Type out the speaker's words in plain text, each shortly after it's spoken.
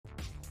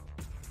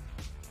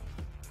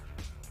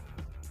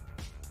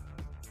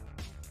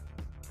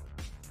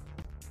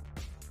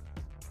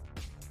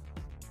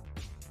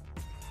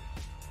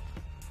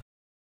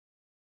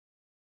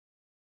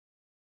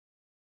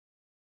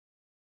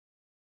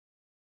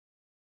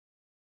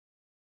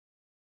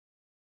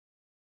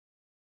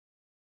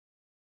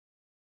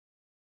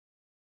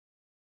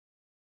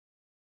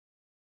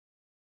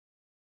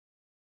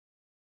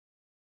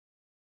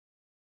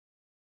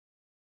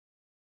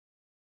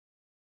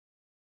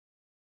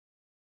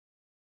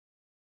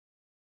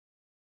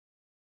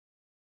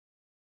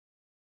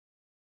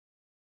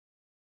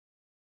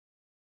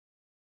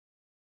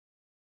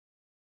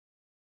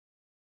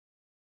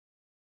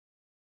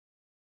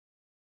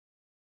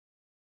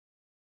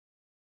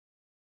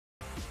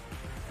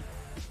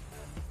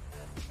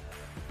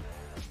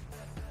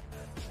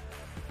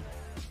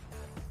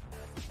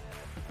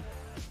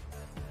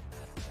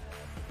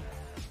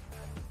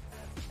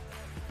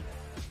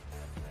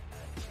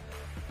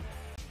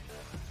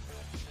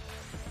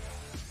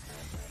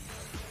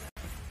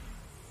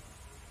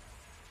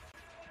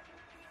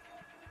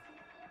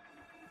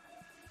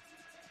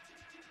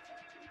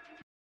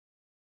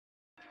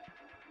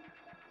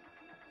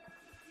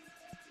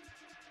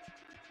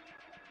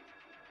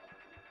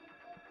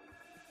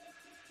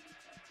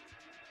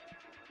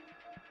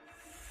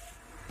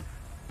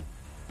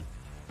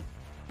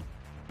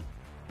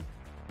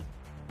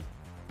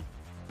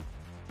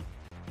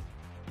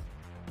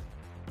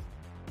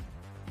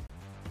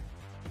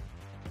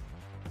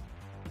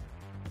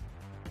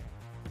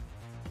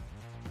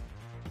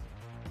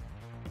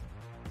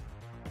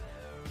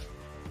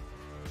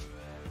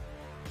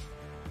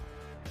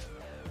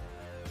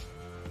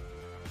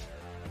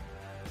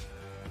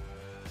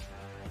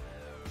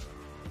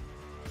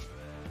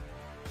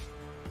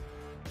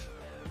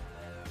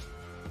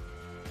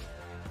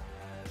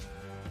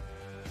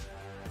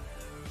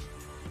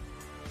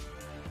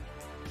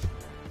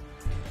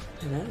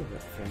Hello,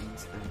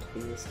 friends and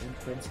bees and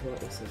friends who are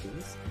also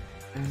bees,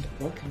 and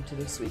welcome to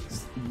this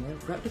week's NieR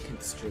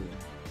Replicant stream.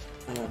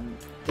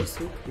 This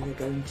week we are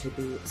going to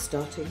be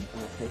starting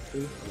our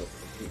playthrough of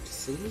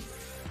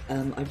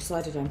P15. I've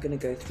decided I'm going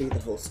to go through the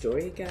whole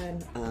story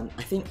again.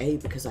 I think A,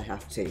 because I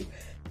have to,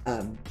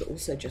 but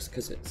also just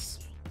because it's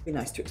be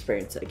nice to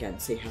experience it again,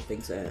 see how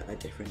things are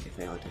different if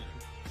they are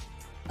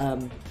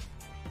different.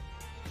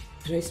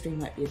 Today's stream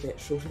might be a bit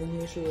shorter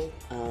than usual,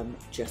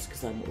 just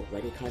because I'm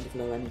already kind of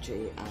low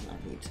energy and I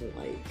need to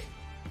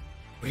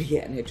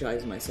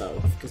re-energize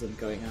myself because I'm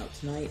going out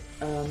tonight,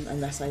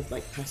 unless I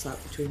pass out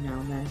between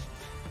now and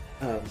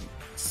then.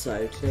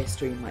 So today's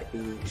stream might be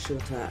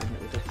shorter and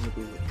it will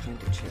definitely be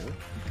kind of chill.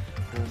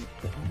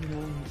 But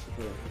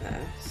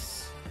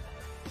nonetheless,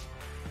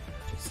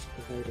 just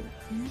loading.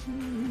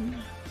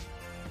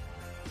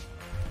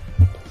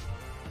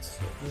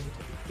 So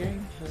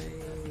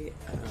gameplay,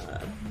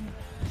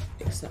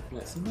 except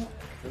let's not,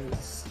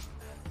 because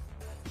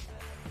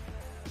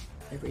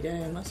every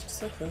day I must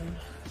suffer. And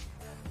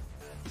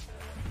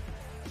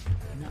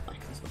that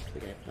icons off to the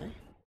gameplay,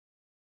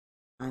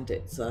 and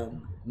it's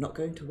not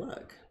going to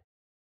work.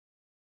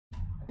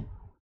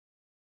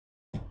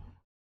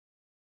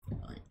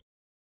 Right.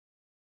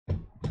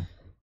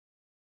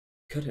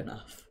 Good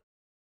enough.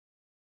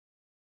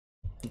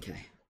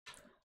 Okay.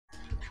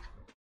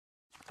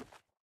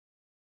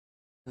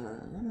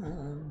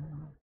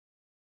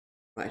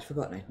 Right, I'd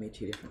forgotten I'd made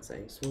two different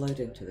saves. We'll load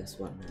into this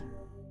one then.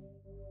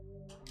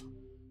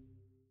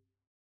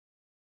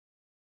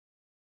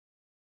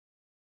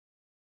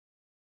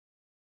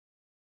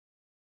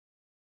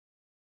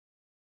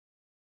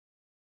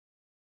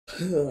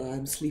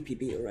 I'm sleepy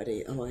beat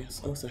already. Oh, I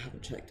also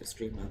haven't checked if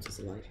Streamlabs is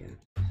alive yet.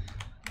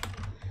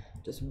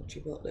 Does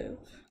Mochibot live?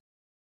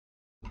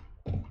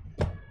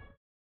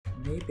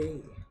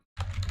 Maybe.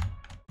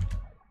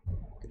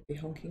 Could it be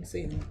honking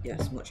soon?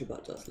 Yes,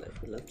 Mochibot does live.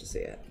 We'd love to see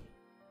it.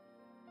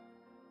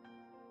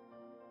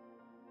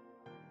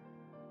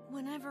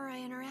 Whenever I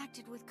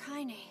interacted with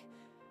Kaine,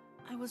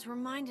 I was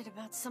reminded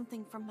about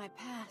something from my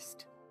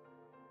past.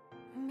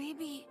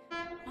 Maybe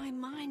my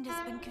mind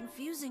has been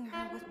confusing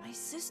her with my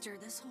sister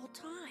this whole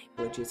time.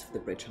 Apologies for the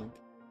bridge honk.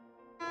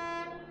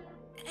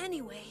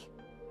 Anyway.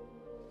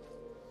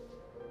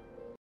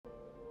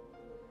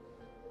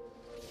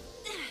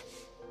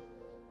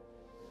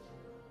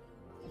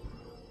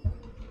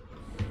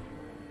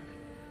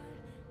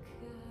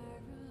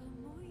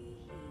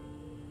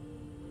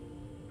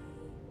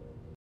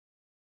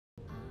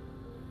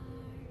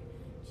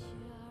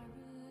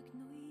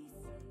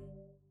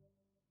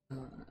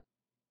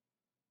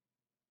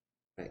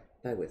 Right,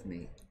 bear with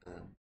me.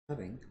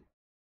 Having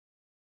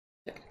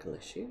technical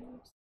issues.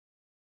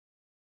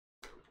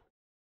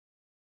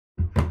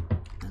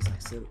 As I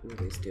so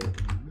always do at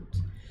the moment.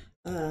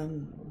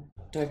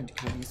 Dive into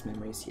Kaine's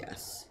memories,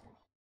 yes.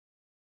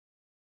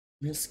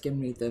 I'm going to skim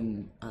read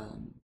them.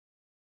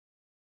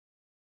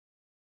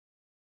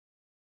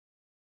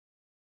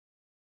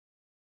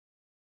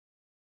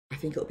 I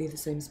think it'll be the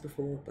same as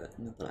before, but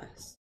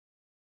nonetheless.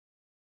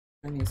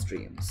 Kaine's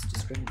dreams,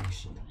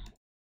 discrimination.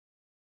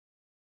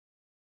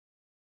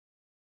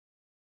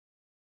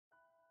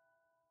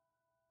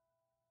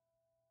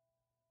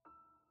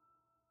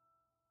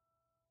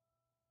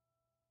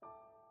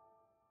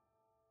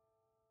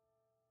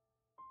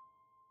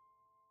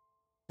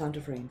 Sound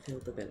of rain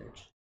filled the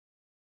village.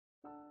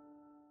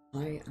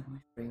 Why are my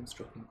frames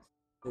dropping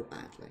so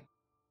badly?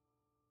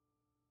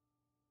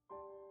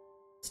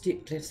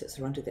 Steep cliffs that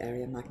surrounded the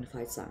area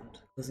magnified sound,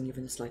 causing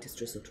even the slightest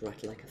drizzle to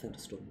rattle like a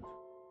thunderstorm.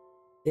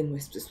 Thin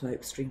wisps of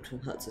smoke streamed from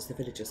huts as the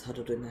villagers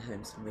huddled in their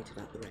homes and waited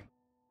out the rain.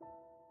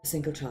 A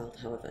single child,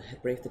 however,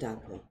 had braved the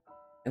downpour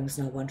and was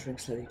now wandering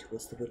slowly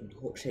towards the wooden,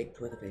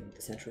 hawk-shaped weather vane at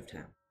the centre of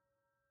town.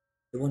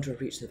 The wanderer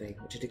reached the vane,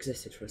 which had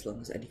existed for as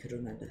long as any could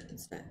remember, and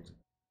stared.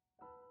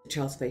 The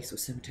child's face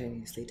was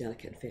simultaneously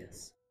delicate and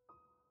fierce,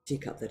 a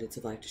teacup that had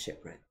survived a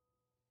shipwreck.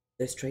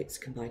 Those traits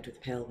combined with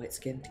pale white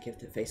skin to give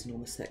the face an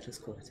almost sexless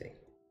quality.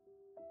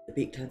 The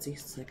beak turns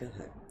east as I go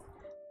home.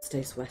 It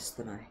stays west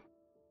than I.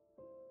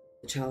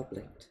 The child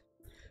blinked.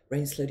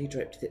 Rain slowly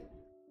dripped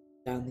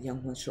down the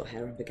young one's short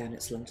hair and began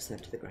its long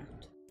descent to the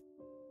ground.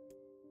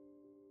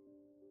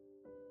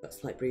 That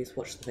slight breeze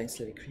watched the vane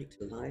slowly creak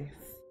to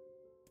life.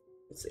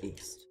 What's the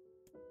east?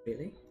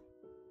 Really?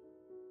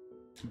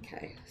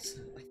 Okay, so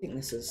I think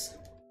this is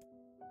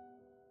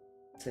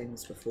the same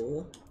as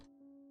before.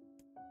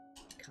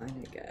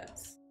 Kinda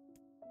guess.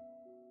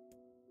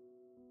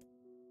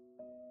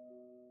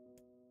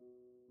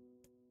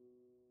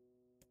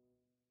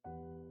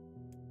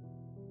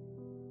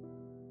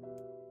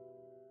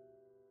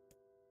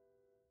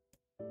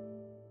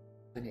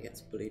 Kinda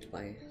gets bullied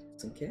by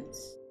some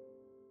kids.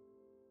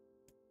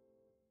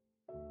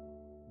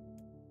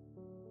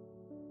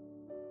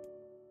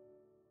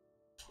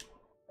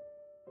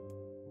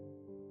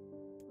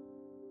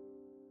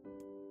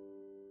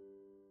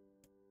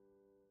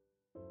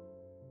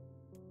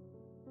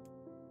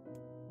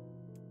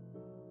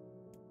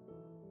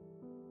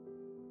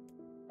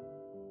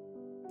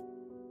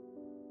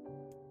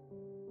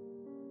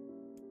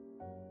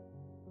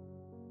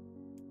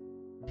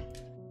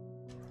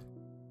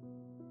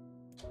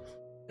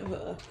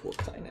 Poor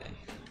Kaine.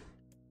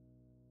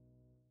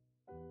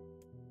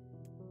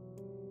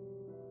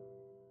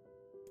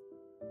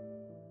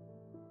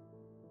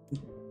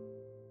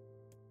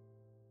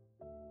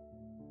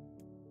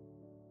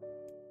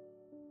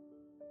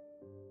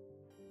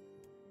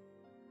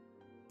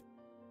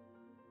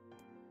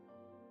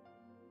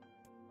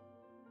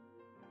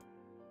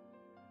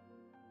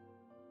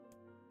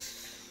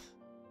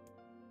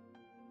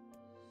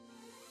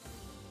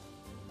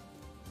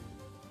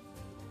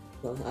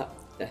 Well,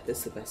 death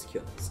is the best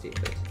cure for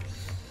stupid.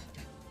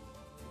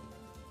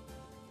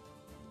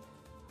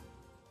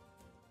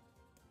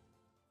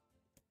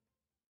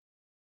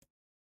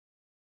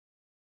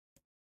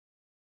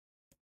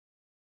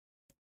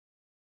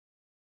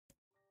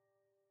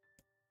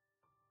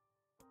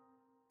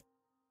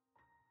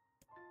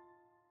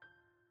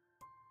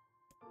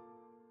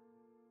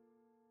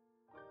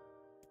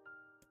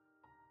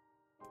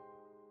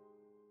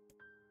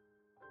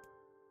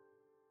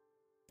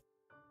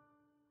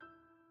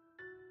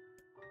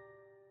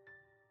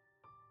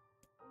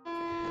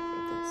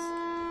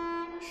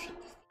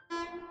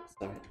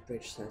 Sorry, the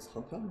bridge says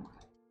Hong Kong.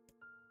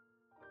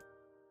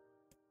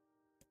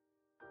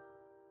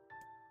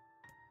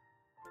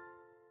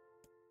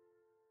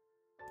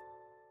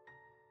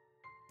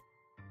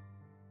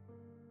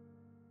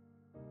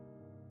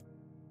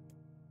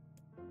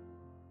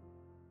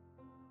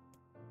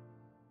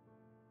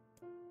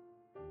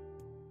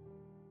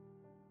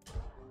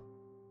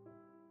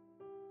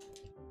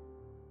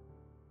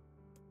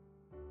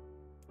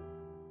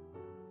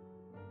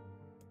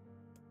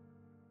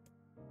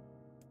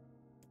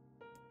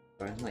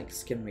 I'm like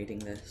skim reading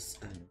this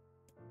and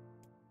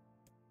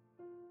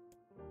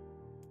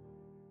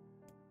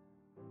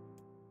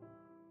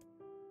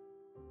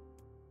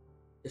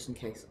just in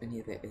case any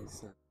of it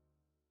is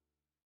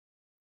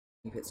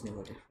if it's new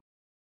or different.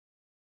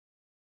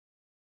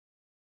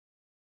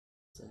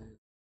 So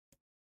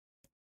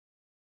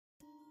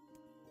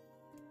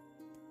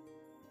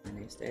my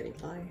name's daily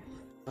life,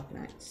 chopping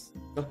axe,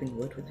 chopping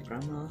wood with the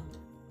grandma.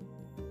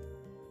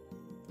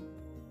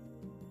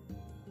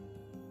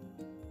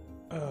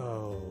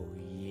 Oh,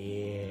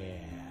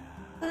 yeah.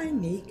 Hi,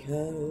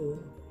 Nico.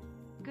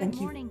 Good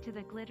morning to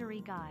the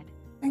glittery god.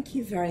 Thank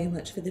you very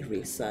much for the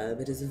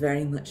resub. It is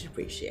very much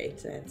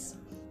appreciated.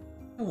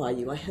 How are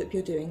you? I hope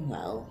you're doing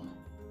well.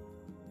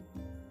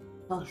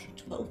 Gosh,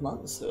 12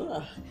 months.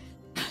 Ugh.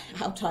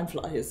 How time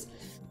flies.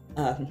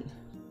 I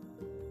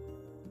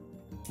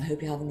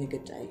hope you're having a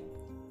good day.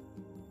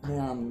 I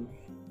am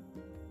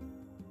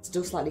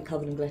still slightly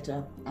covered in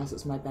glitter, as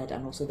is my bed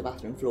and also the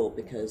bathroom floor,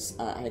 because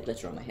I had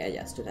glitter on my hair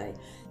yesterday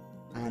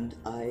and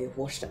I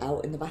washed it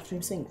out in the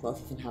bathroom sink rather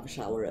than have a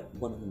shower at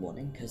 1 in the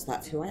morning, because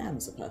that's who I am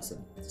as a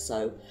person.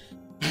 So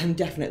I'm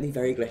definitely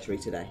very glittery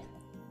today.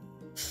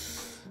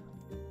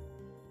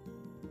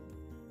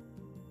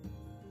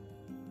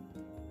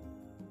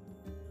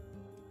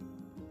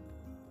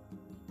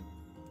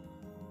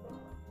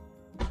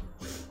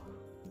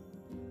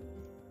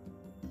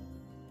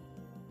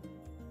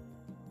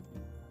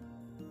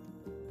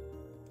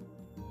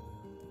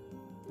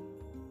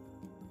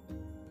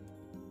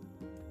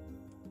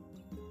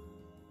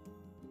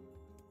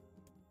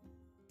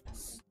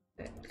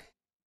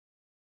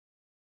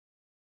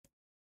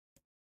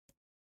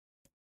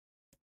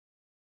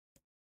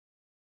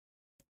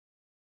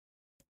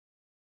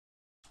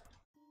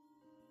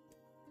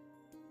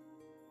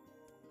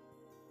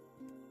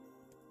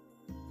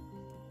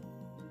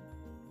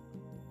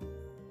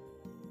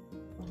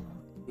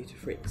 Computer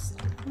freaks.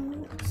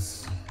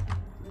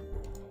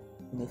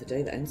 Another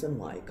day that ends in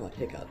Y. God,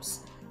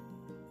 hiccups.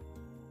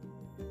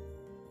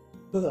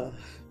 Ugh.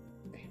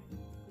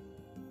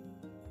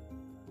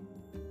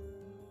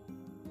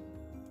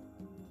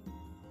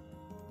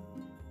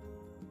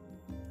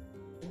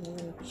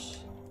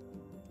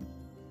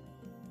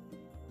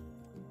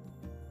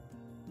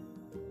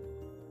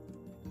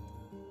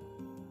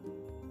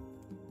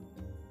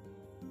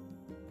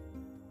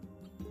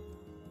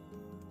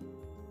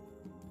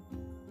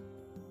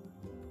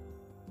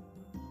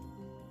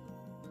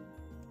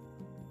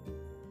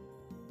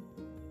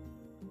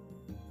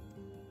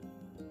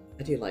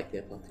 I do like the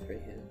apothecary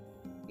here.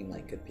 Seem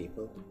like good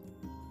people.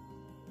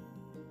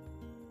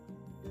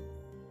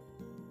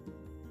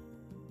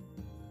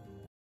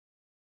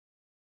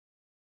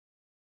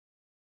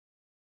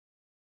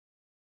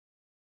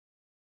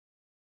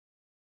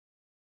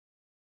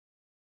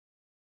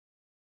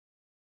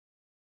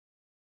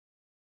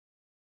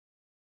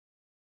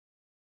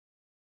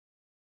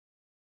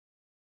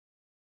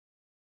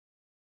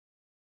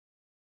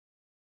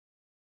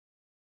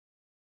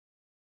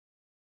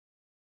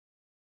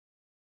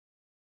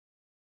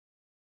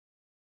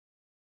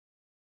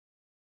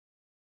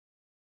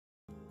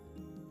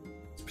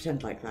 Let's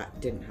pretend like that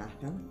didn't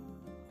happen.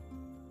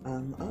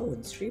 Oh,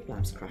 and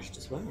Streamlabs crashed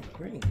as well.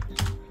 Great.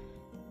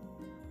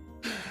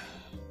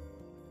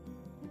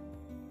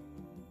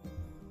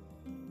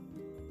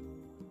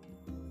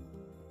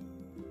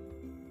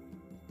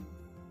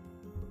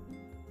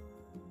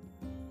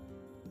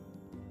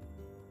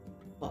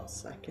 One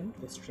second,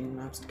 this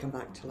Streamlabs to come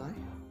back to life.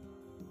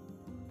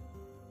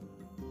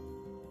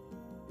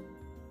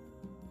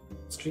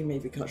 Stream may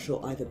be cut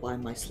short either by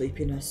my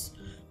sleepiness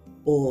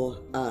or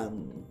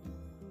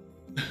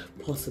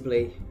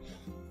possibly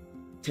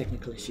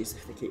technical issues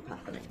if they keep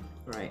happening.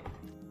 Right.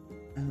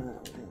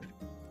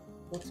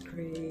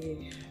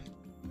 Pottery,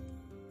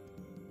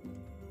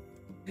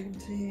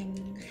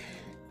 painting,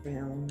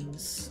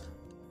 crayons.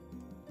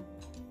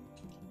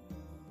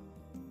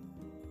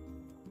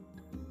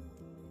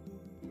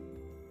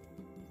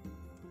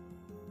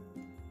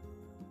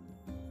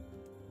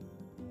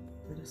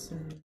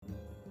 Medicine.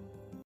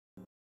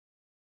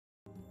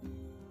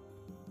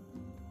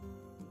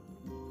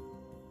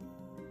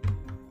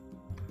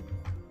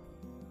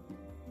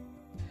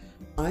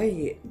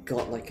 I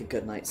got like a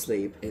good night's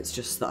sleep, it's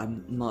just that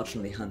I'm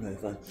marginally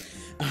hungover.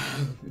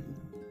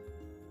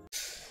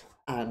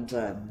 And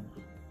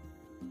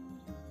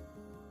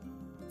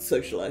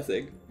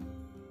socializing.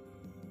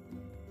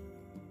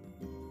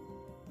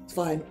 It's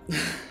fine.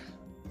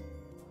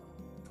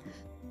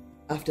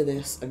 After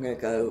this, I'm gonna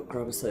go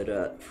grab a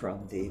soda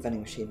from the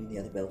vending machine in the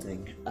other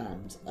building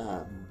and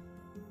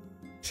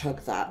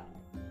chug that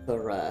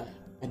for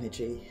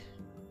energy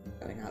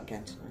going out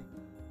again tonight.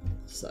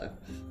 So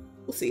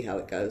we'll see how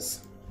it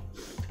goes.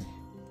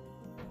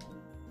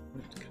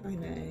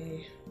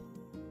 Kaine.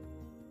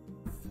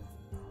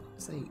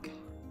 Sake.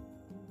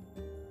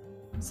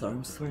 Sorry,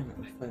 I'm swearing at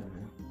my phone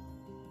now.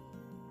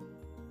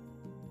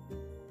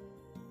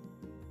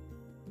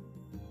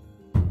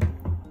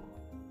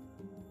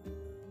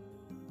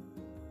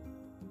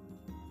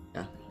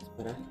 Yeah, that's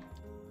better.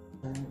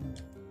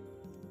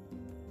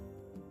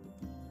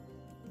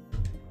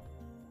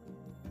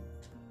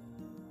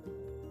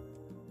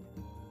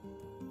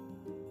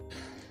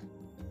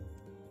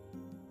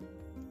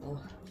 Oh.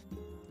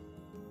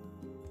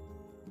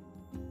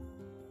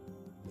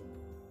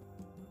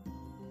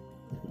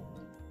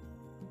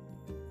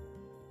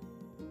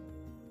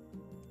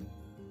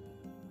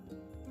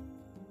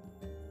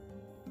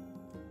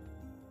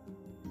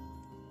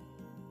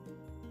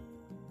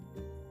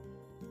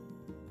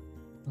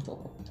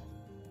 Oh.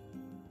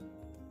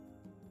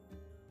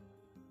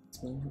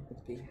 This moment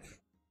would be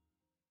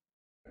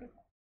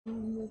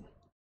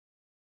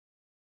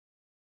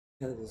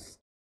because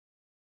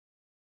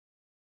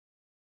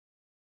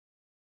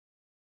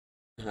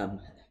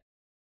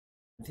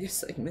this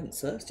segment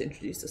serves to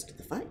introduce us to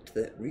the fact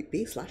that Route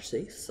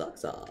B/C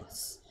sucks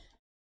ass.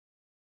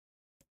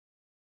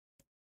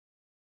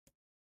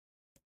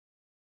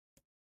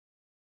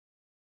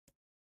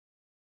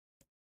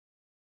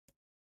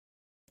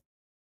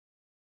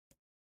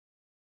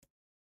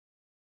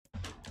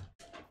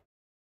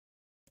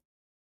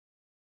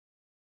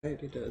 It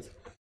really does.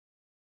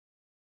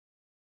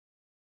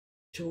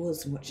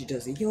 Chores and what she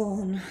does a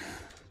yawn.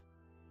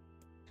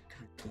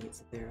 Can't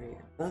eat a berry and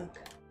a bug.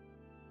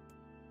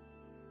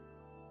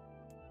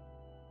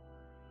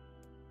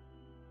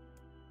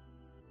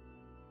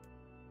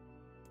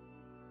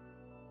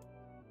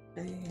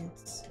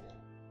 Thanks.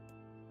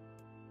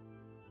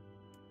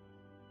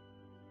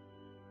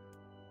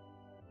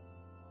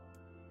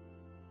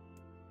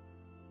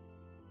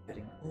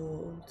 Getting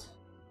old.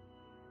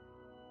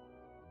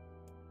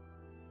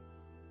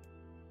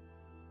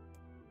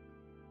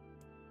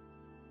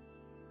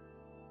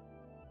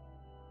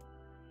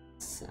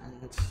 Sad.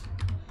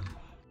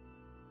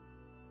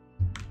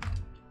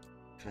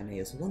 Kaine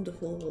is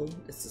wonderful.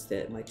 This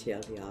is my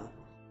TLDR.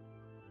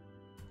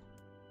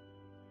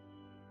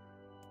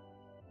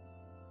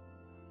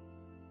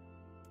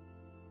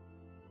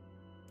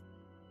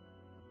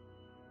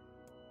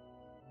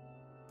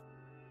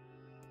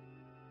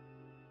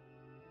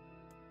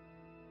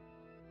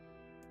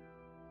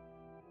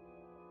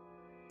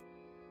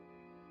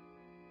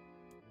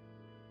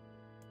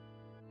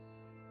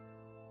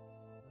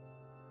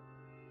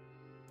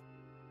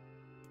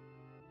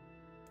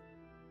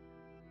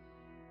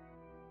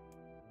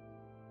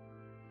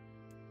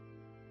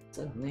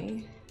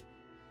 Suddenly,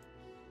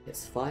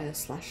 it's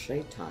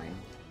fire/shade time.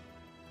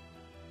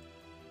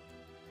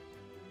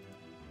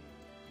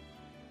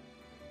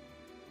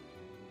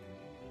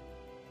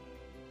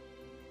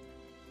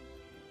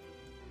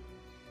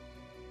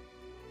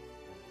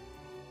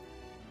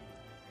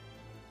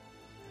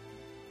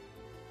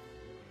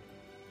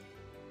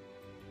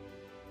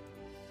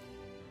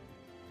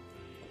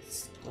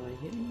 Let's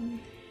dive in.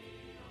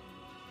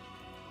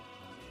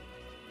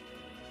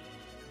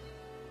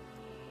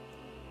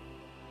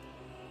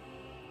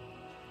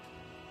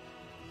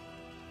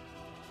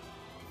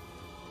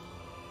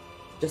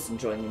 Just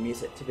enjoying the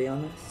music, to be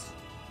honest.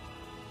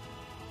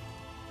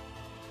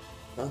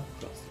 Oh,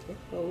 across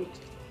the road.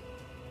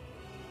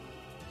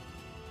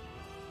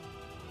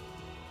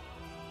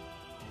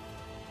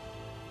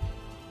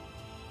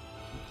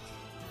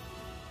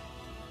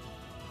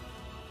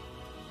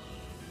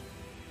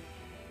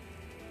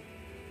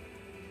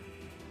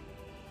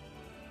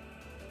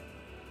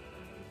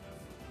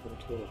 Go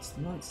towards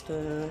the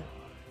monster.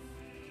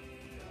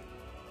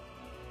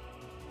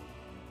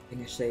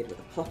 Getting a shade with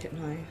a pocket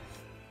knife.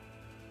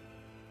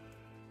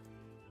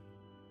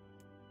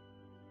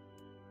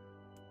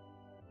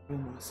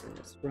 Grandma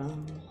says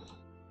run.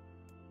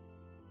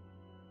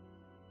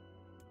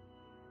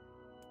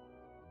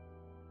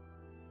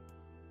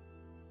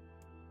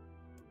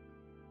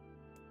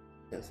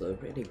 There's a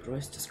really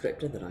gross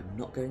descriptor that I'm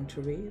not going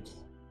to read.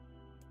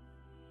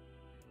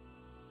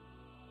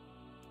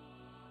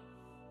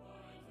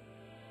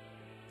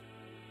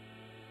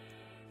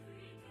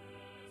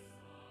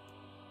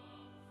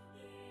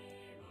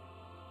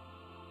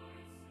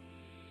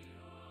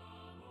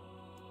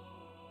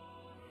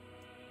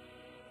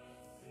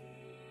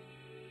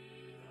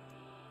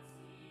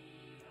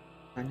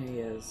 Annie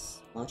is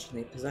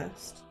marginally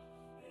possessed.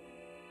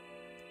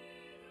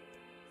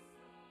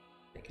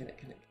 Kill it.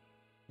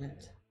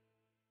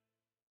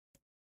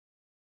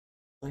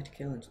 Desire to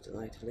kill and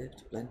desire to live,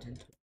 to blend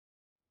into.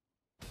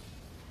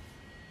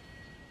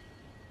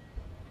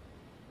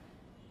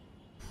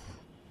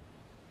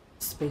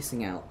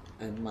 Spacing out,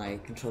 and my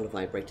controller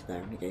vibrated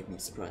there and it gave me a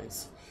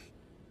surprise.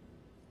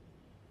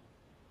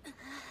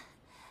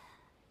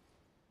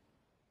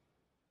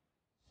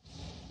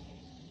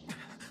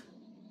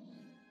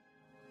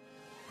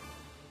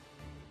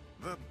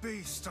 The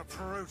beast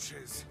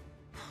approaches.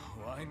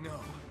 Oh, I know.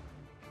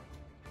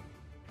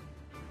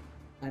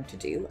 Time to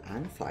do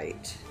and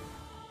fight.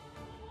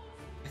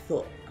 I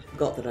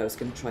forgot that I was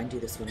going to try and do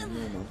this one on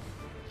normal.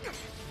 I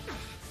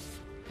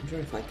wonder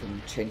if I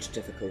can change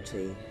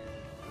difficulty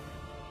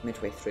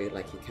midway through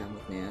like you can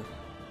with NieR.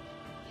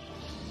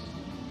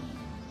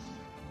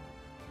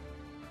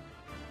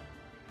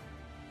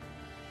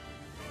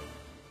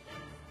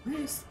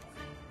 Where is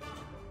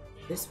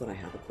this what I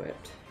have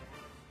equipped?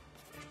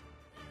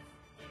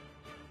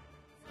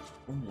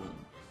 Wrong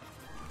one.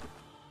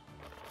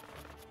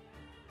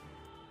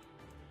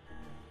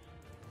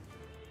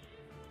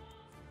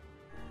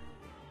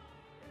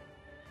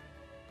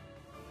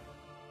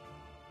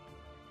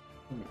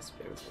 Next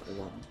spear is what I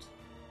want.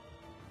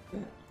 Yeah.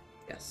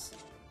 Yes.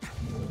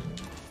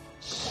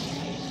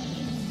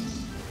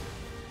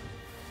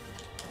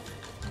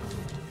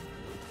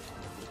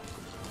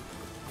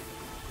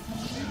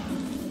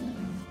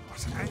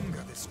 What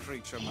anger this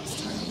creature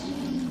must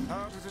have.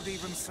 How did it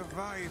even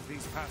survive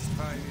these past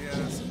 5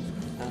 years?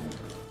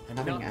 I'm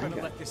not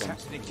gonna let this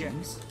happen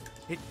again.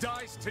 It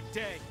dies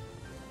today.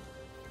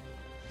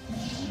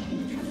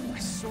 My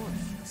sword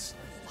feels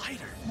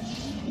lighter.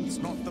 It's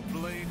not the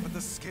blade, but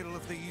the skill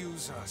of the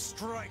user.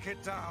 Strike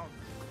it down.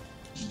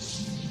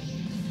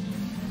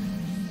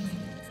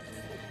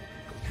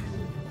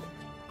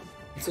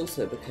 It's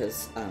also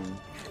because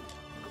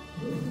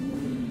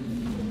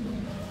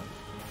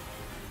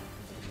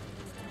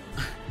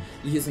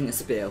using a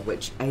spear,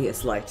 which A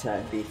is lighter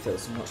and B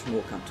feels much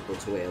more comfortable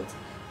to wield.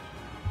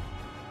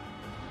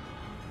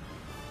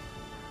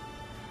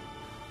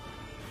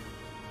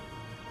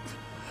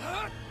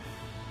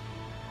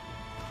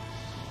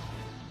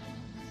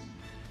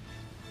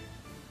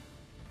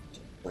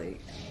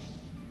 Like,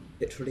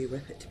 literally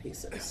rip it to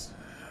pieces.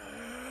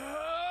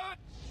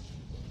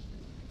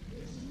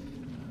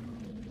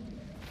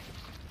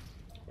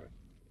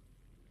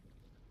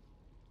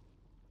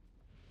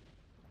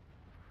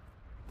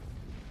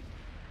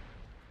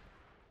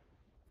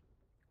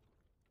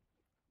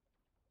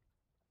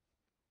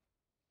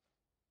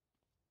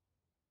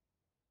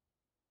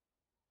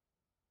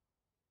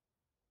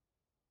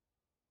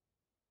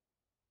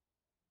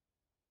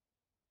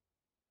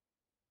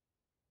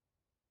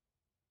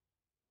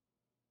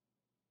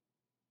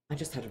 I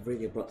just had a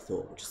really abrupt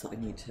thought, which is that I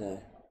need to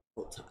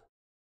alt tab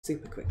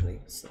super quickly,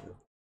 so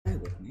bear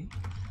with me.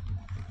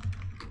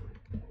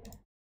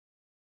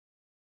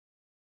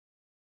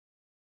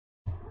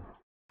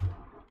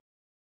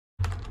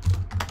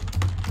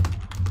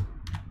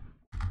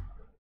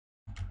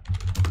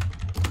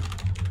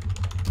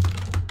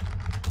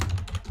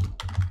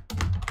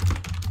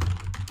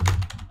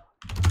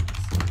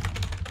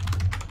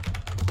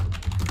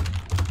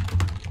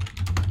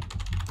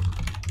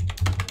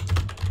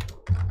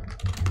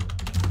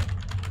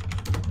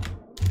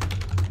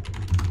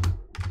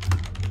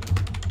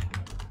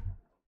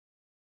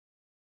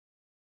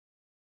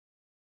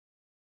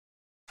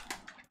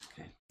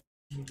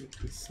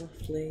 Really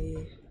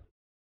softly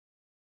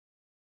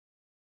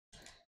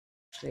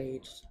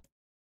shade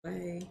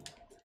away.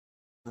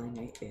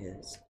 Tiny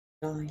is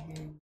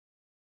dying.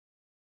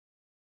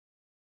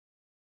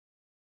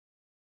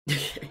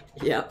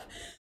 Yep.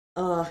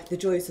 The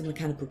joys of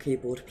mechanical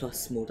keyboard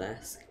plus small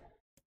desk.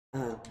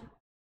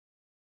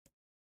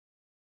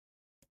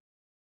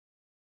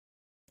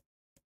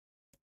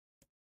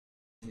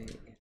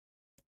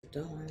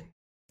 Die.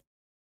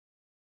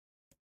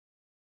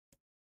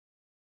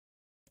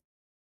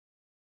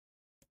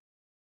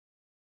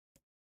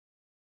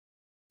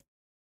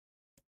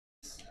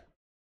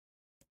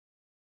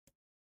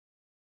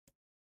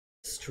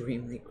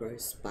 Extremely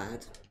gross,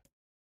 bad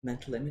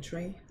mental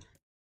imagery.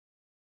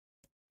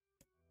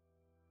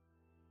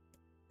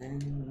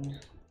 Then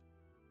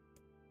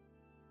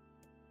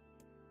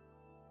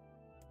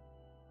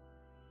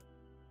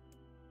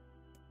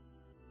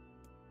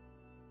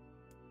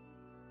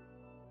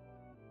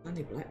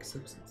only black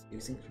substance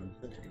using from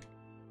her leg.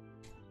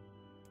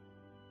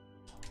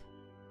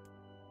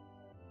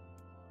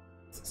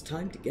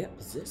 time to get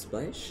possessed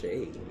by a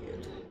shade.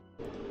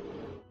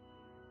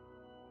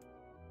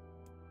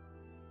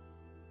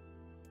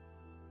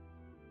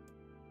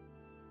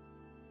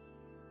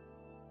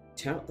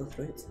 Tear out their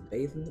throats and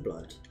bathe in the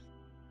blood,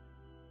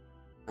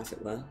 as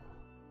it were.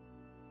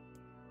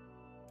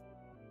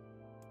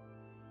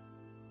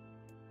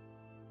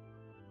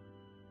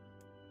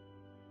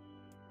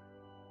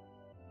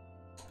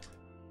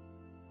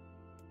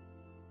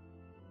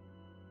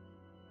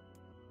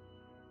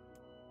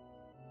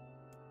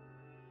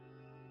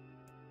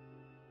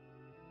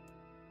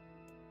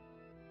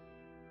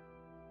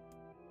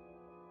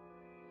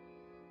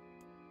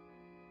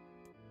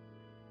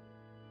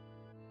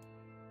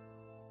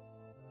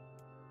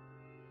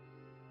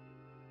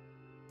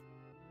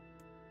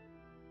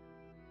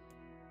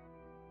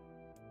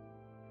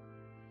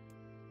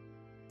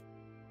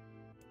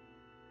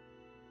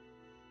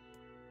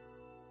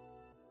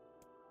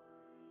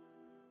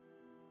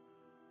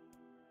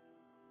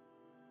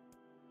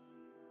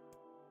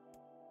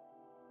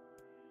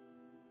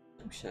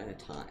 Share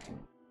time.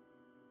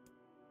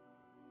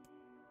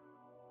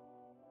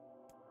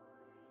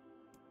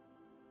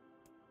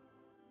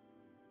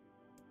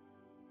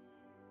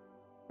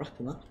 Wrap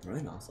them up in their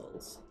own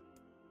arseholes.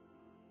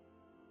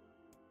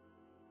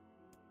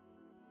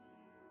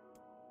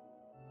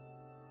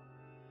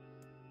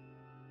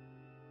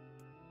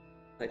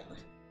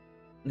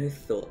 No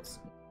thoughts,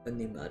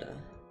 only murder.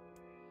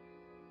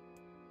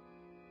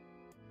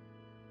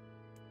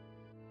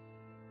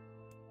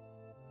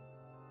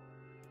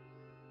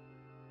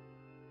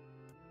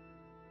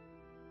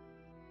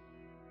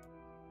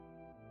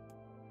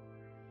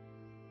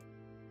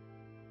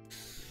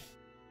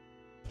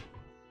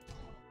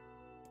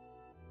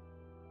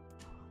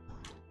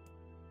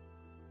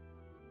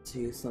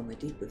 To somewhere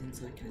deep within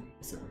inside Canny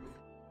herself.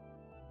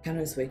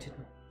 Candace waited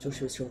until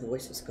she was sure the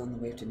voice was gone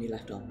and waved a new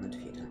left arm around a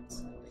few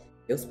times.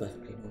 Feels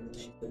perfectly normal,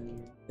 she thought.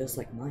 Feels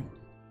like mine.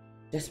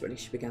 Desperately,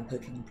 she began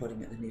poking and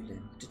prodding at the new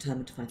limb,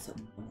 determined to find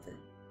something wrong with it.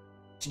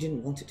 She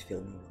didn't want it to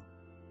feel normal.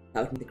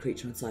 That would mean the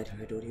creature inside her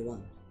had already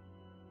won.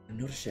 I'm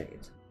not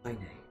ashamed, I know.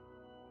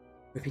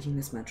 Repeating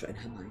this mantra in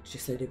her mind, she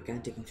slowly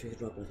began digging through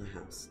the rubble of her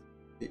house.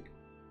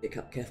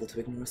 Hiccup, careful to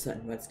ignore a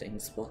certain red-stained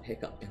spot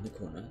hiccup in the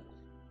corner.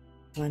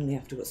 Finally,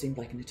 after what seemed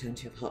like an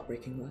eternity of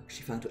heartbreaking work,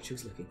 she found what she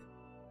was looking for.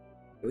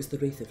 It was the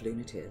wreath of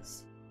lunar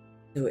tears.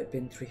 Though it had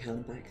been through hell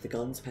and back, the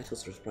garland's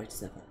petals were as bright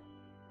as ever.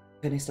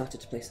 Penny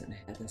started to place it in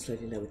her hair, then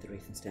slowly lowered the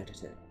wreath and stared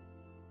at it.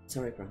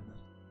 Sorry, Grandma.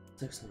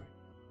 So sorry.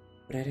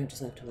 But I don't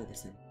deserve to wear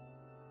this anymore.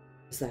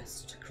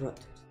 Possessed,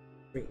 corrupted,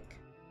 freak.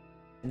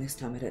 And this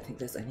time I don't think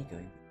there's any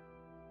going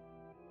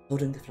back.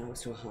 Holding the flowers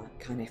to her heart,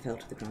 Kaine fell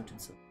to the ground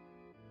and sobbed.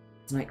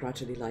 As night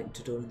gradually lightened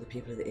to dawn and the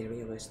people of the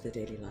area rose to their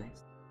daily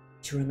lives,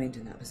 she remained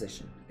in that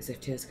position, as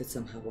if tears could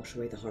somehow wash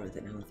away the horror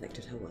that now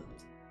affected her world.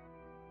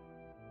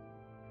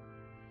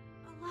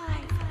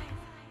 Alive!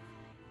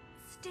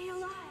 Stay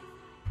alive!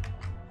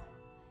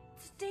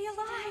 Stay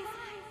alive!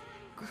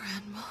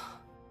 Grandma.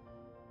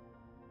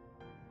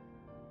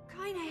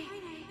 Kaine,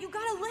 you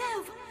gotta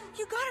live!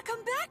 You gotta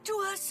come back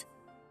to us!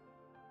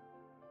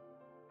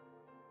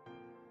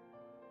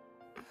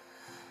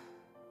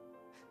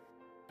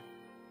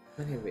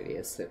 Kaine really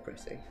is so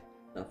pretty.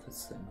 Love her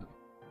so much.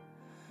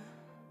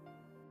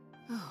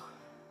 Oh,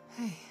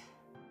 hey.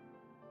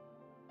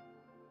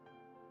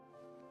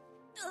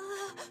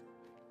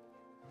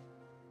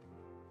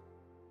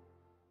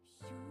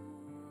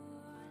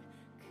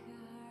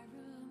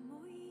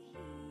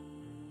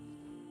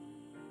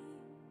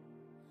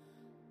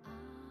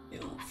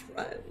 Your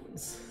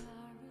friends.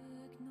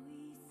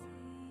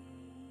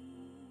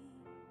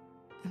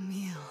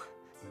 Emil,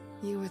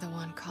 you were the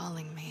one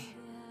calling me,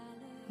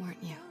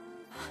 weren't you?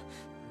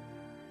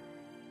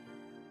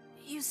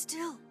 You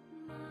still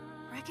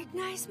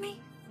recognize me?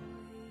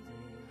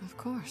 Of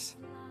course.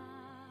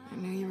 I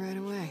knew you right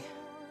away.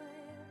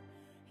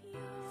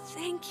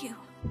 Thank you,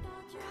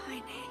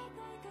 Kaine.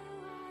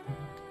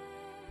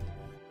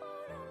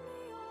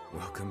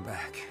 Welcome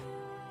back,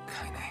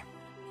 Kaine.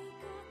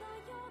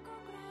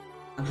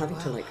 I'm having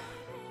to, like,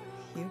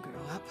 You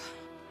grew up.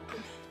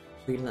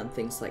 relearn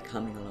things like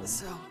humming along,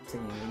 So,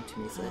 singing along to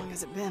music. How long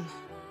has it been?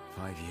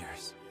 5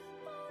 years.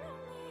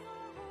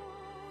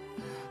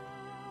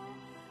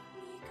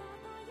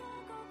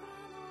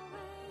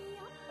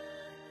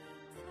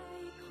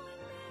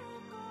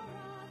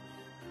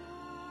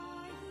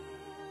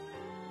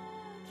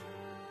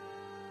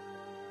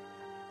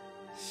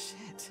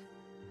 Shit.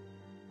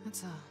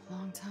 That's a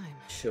long time.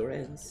 Sure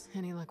is.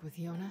 Any luck with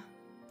Yona?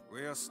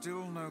 We are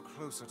still no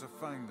closer to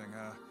finding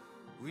her.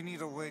 We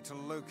need a way to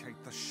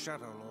locate the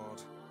Shadow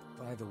Lord.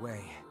 By the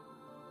way,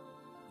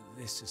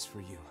 this is for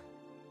you.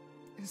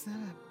 Is that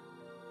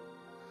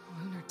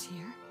a lunar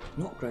tear?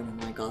 Not grown in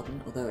my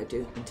garden, although I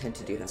do intend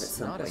to do that at It's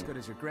some not point. as good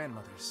as your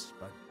grandmother's,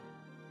 but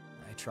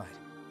I tried.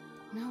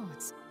 No,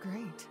 it's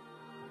great.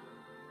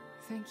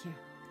 Thank you.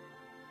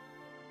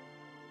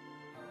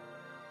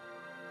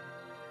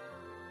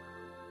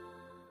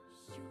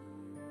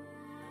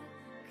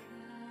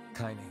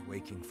 Kaine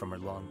waking from her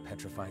long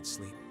petrified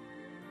sleep.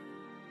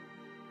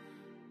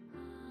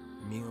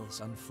 Emil's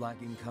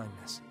unflagging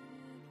kindness.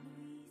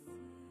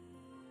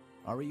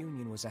 Our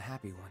reunion was a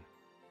happy one,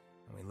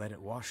 and we let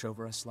it wash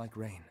over us like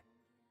rain.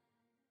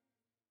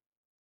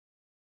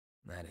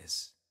 That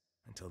is,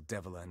 until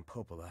Devila and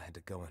Popola had to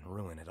go and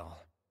ruin it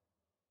all.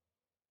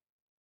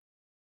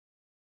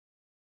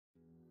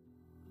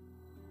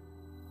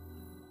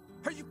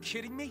 Are you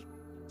kidding me?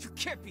 You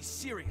can't be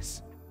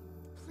serious!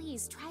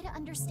 Please, try to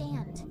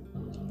understand.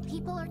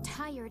 People are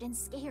tired and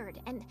scared,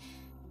 and...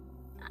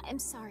 I'm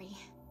sorry.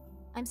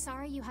 I'm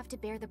sorry you have to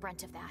bear the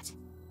brunt of that.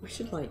 We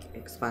should, like,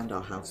 expand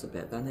our house a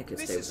bit, then they could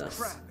stay with us. This is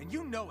crap, and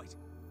you know it!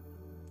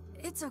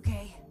 It's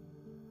okay.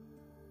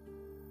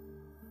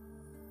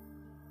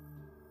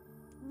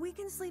 We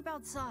can sleep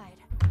outside.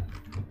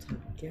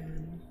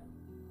 Again.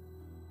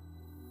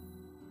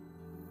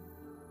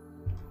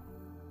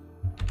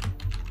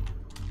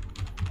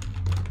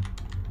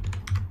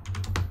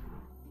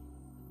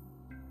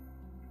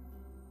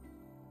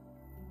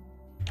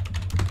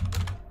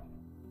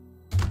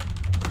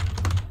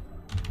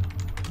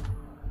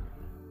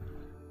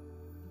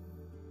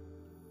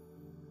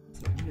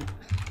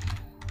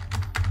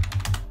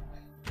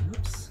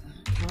 Oops.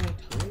 Can I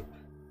type?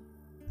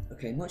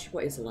 Okay, much of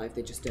what is alive,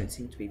 they just don't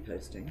seem to be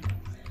posting.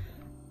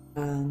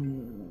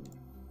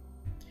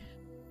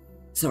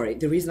 Sorry,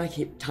 the reason I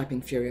keep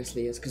typing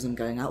furiously is because I'm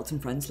going out with some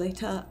friends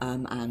later,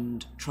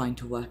 and trying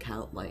to work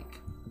out, like,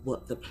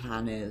 what the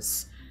plan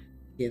is,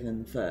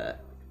 given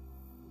that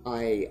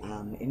I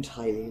am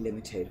entirely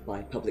limited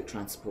by public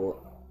transport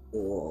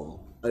or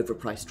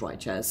overpriced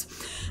ride shares.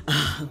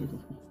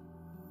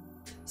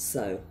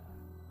 So...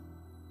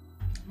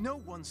 No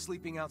one's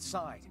sleeping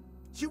outside.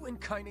 You and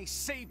Kaine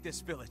saved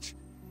this village,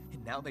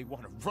 and now they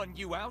want to run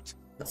you out?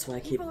 That's why I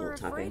keep People are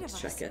alt-tabbing afraid to of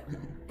check us. it.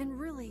 And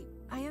really,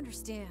 I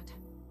understand.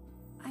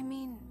 I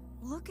mean,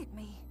 look at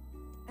me.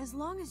 As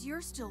long as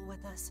you're still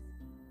with us,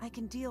 I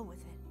can deal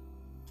with it.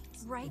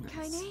 Right,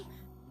 Nice. Kaine?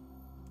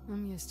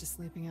 I'm used to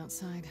sleeping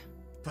outside.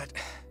 But...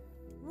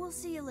 We'll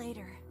see you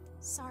later.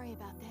 Sorry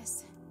about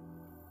this.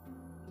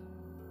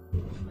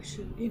 I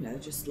should, you know,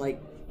 just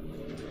like...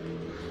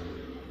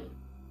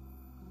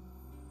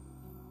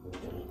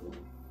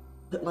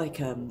 put like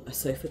a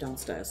sofa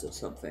downstairs or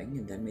something,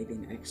 and then maybe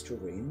an extra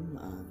room,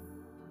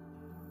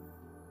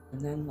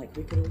 and then like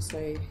we could all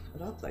stay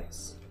at our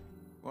place.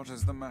 What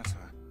is the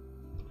matter?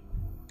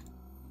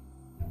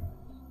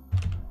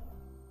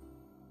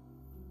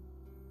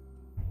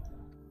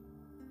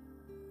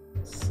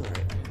 So,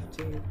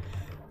 do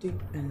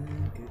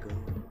Google.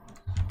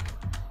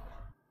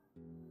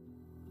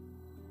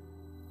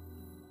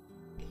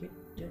 Click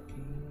the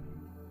key.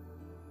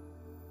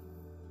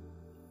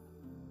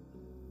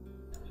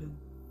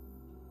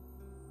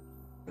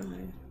 5,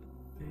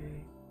 8,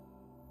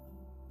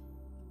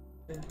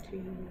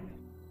 13.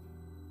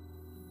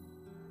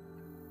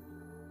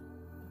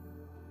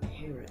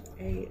 Here at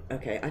 8.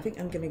 Okay, I think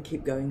I'm gonna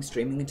keep going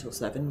streaming until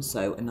 7,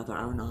 so another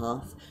hour and a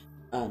half.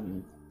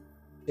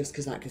 Just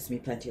because that gives me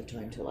plenty of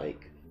time to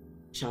like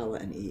shower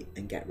and eat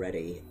and get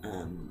ready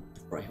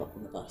before I hop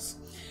on the bus.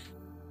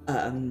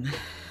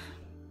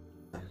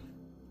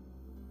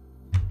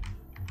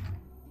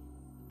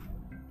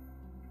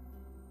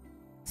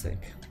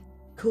 Sick.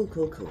 Cool.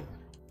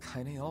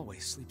 Kaine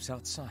always sleeps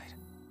outside.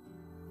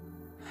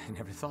 I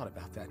never thought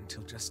about that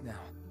until just now.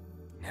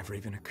 Never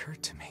even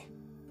occurred to me.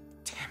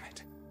 Damn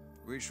it.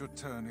 We should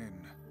turn in.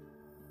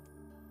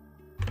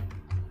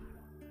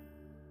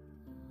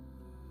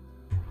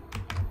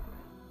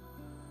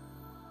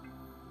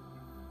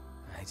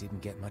 I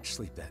didn't get much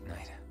sleep that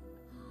night.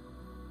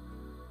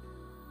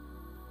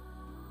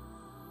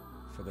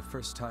 For the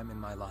first time in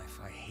my life,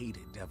 I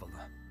hated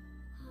Devila.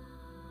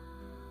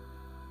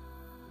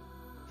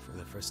 For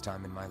the first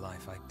time in my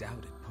life, I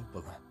doubted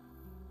Popola.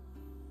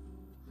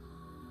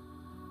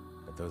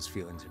 But those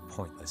feelings are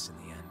pointless in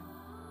the end.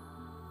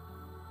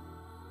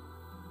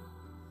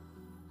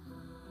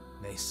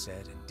 They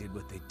said and did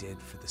what they did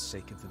for the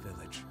sake of the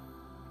village.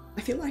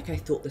 I feel like I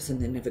thought this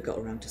and then never got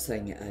around to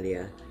saying it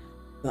earlier,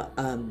 but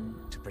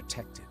To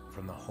protect it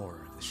from the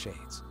horror of the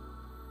Shades.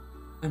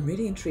 I'm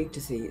really intrigued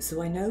to see.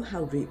 So I know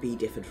how Route B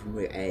differed from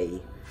Route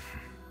A,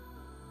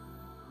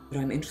 but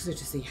I'm interested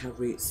to see how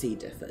Route C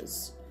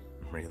differs.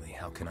 Really,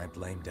 how can I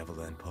blame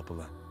Devila and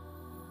Popola?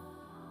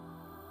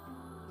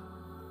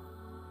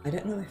 I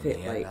don't know if it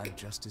In the end, like I'm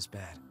just as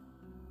bad.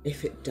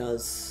 if it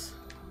does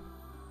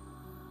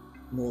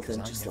more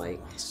than I just never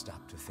like once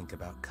stopped to think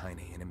about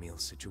Kaine and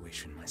Emil's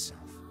situation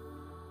myself.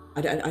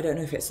 I don't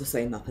know if it's the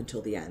same up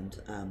until the end.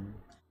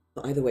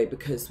 But either way,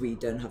 because we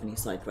don't have any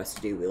side quests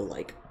to do, we'll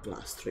like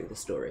blast through the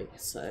story.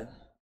 So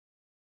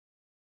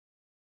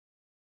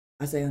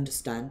as I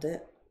understand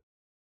it,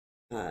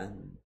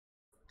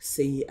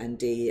 C and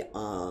D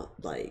are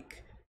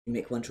like, you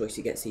make one choice,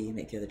 you get C, you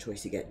make the other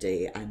choice, you get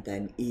D, and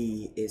then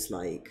E is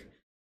like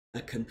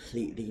a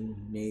completely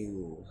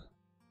new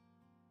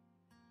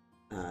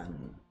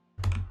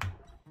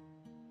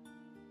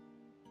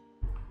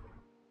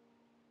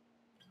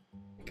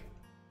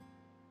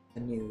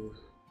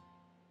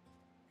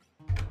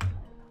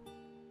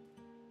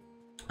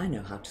I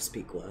know how to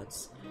speak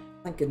words.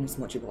 Thank goodness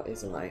Mochibot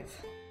is alive.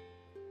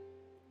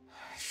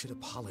 I should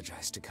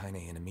apologize to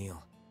Kaine and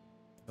Emil,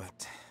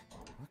 but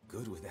what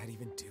good would that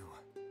even do?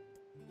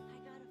 I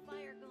got a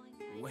fire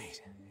going. Kaine.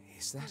 Wait,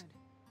 is that...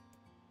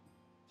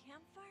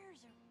 Campfires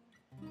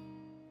are...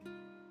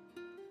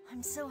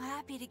 I'm so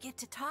happy to get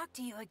to talk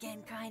to you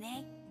again,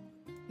 Kaine.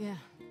 Yeah,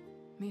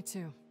 me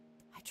too.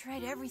 I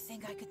tried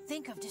everything I could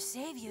think of to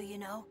save you, you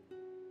know.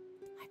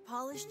 I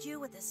polished you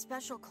with a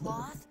special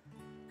cloth.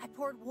 I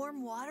poured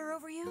warm water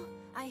over you.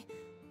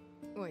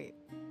 Wait,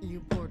 you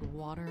poured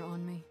water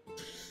on me?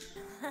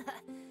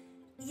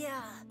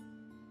 Yeah,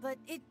 but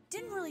it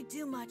didn't really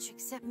do much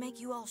except make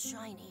you all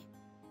shiny.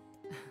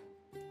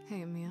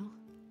 Hey, Emil.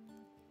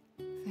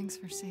 Thanks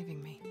for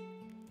saving me.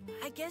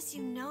 I guess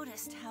you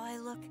noticed how I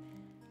look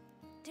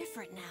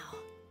different now.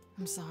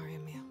 I'm sorry,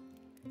 Emil.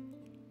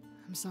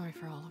 I'm sorry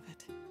for all of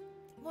it.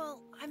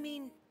 Well, I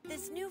mean,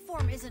 this new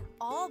form isn't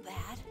all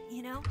bad,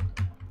 you know?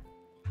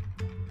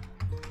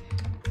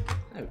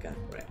 Oh god,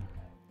 right.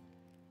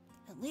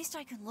 At least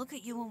I can look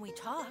at you when we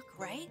talk,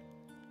 right?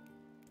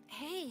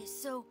 Hey,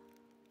 so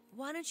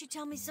why don't you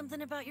tell me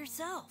something about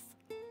yourself?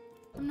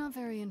 I'm not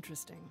very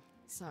interesting.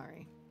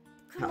 Sorry.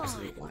 Come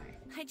Absolute on. lie.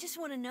 I just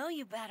want to know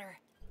you better.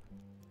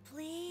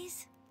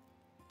 Please?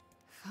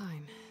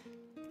 Fine.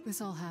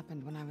 This all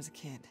happened when I was a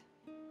kid.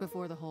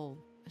 Before the whole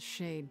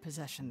shade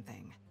possession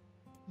thing.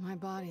 My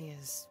body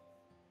is...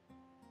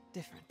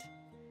 different.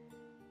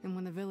 And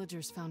when the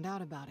villagers found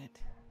out about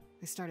it,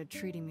 they started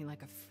treating me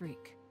like a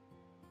freak.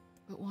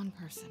 But one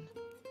person,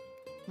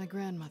 my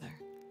grandmother,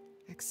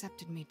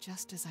 accepted me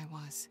just as I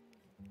was.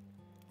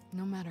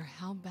 No matter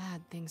how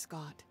bad things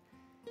got,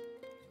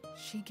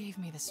 she gave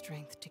me the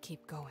strength to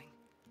keep going.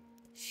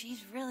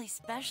 She's really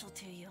special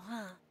to you,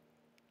 huh?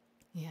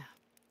 Yeah.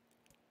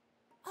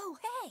 Oh,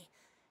 hey!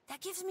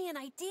 That gives me an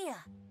idea.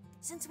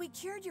 Since we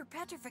cured your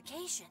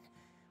petrification,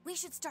 we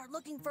should start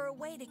looking for a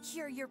way to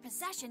cure your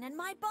possession in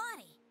my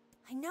body.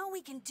 I know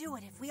we can do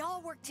it if we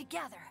all work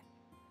together.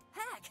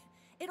 Heck,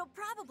 it'll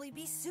probably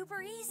be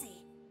super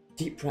easy.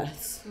 Deep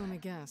breaths. Let me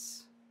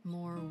guess.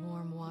 More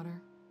warm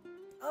water?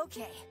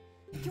 Okay,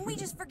 can we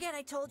just forget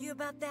I told you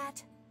about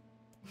that?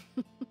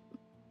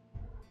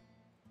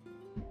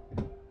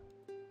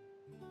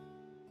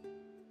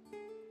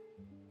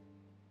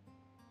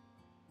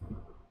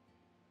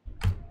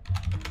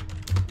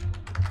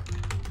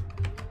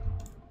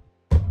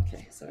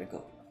 Okay, so I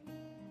got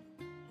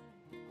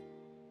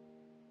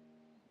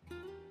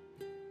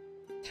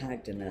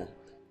tagged in a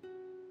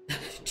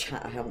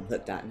chat I haven't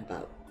looked at in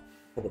about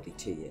probably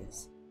 2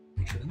 years.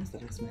 Actually, when was the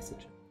last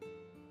message?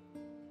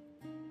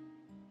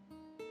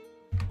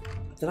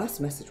 The last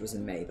message was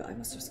in May, but I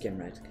must have skim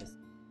read because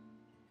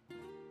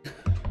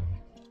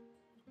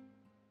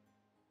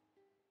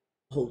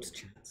old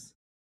chats.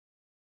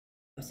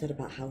 I said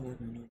about how loud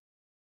and annoying.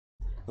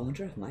 I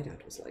wonder if my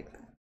dad was like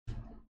that.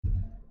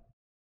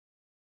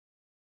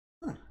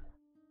 Huh.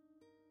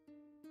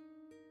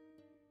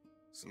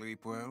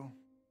 Sleep well?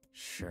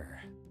 Sure.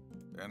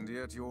 And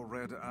yet your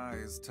red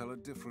eyes tell a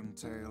different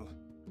tale.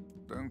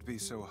 Don't be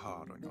so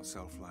hard on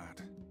yourself,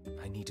 lad.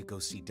 I need to go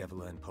see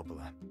Devila and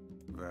Popola.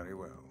 Very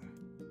well.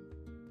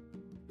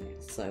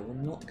 So we're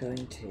not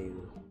going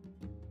to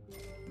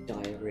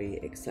diary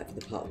except for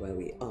the part where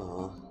we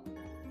are,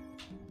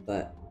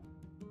 but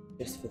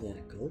just for the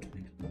gold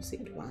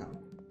seed. Wow.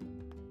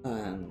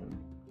 I'm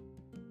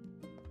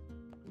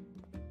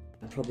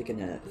probably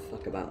gonna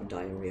fuck about in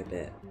diary a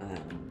bit.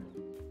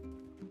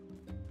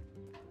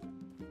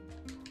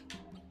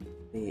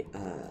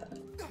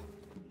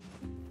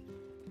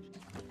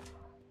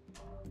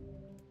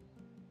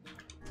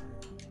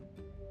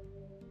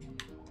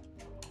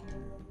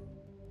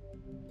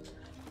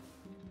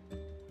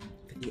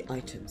 The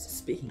items.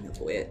 Speaking of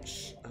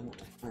which, I want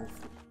to have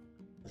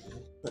a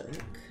look.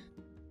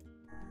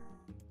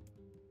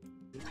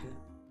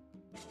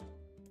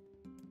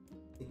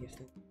 See if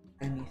there's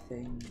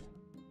anything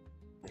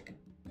I can.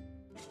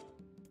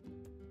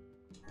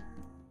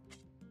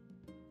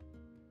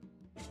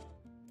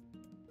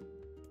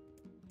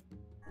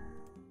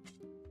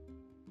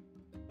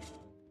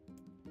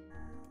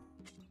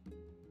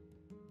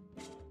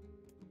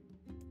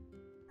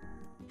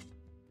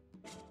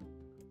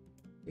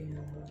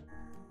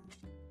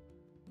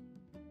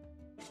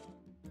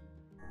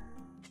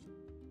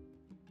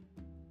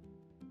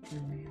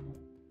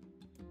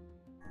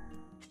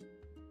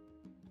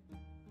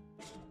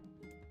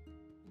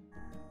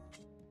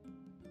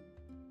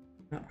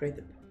 Upgrade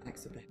the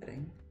axe of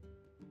beheading.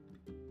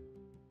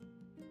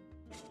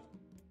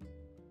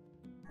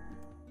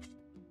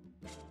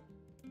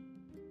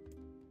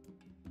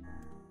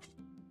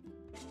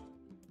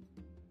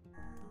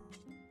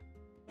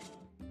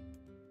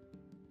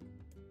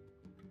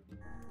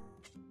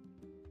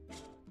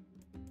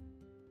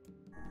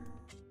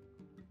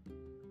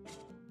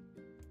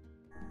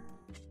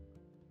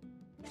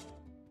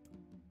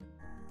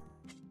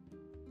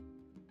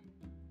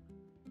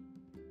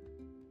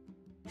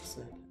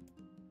 So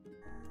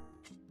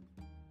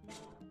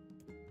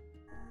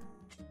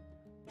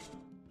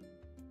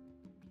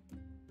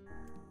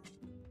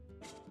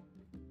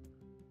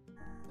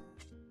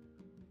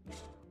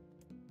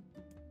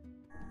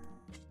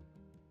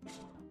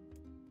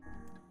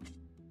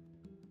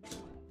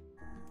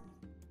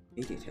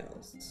The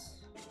details.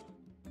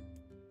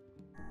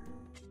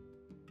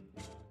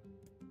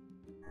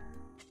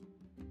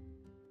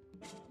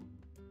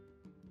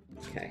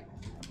 Okay.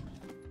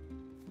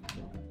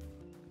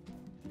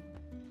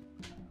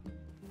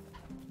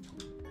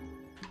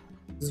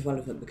 This is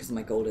relevant because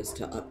my goal is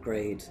to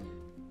upgrade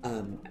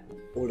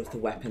all of the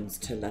weapons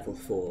to level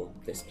 4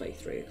 this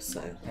playthrough,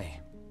 so... Hey.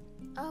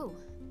 Oh,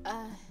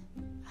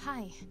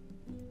 hi.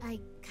 I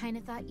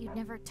kinda thought you'd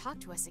never talk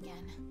to us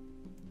again.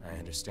 I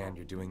understand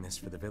you're doing this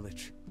for the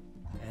village,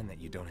 and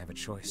that you don't have a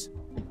choice.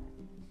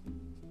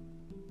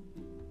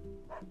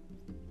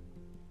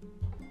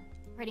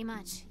 Pretty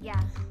much,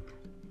 yeah.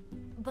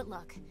 But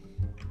look,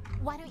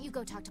 why don't you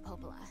go talk to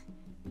Popola?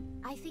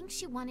 I think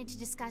she wanted to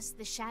discuss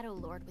the Shadow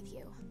Lord with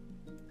you.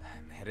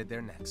 I'm headed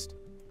there next.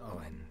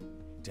 Oh,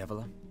 and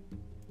Devila?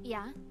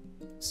 Yeah?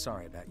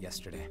 Sorry about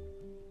yesterday.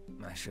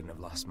 I shouldn't have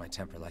lost my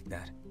temper like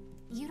that.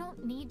 You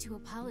don't need to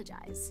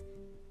apologize.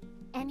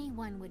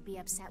 Anyone would be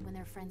upset when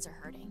their friends are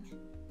hurting.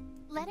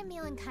 Let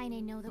Emil and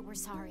Kaine know that we're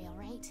sorry,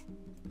 alright?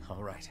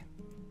 Alright.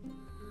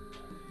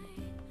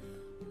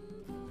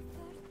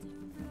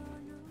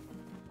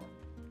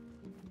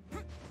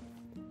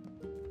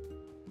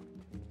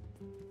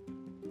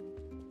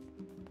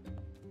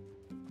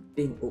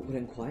 Being awkward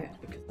and quiet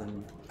because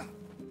I'm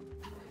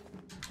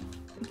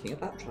thinking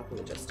about travel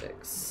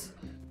logistics.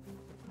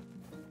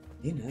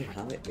 You know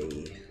how it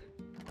be.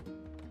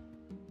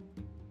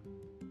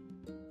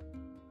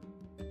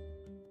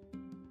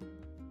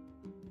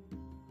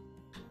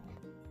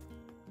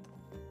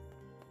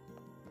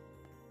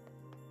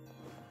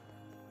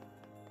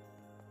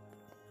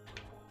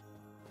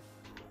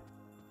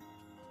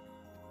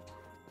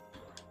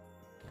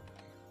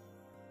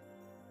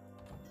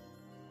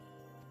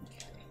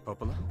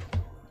 Popola?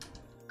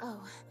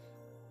 Oh,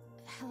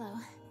 hello.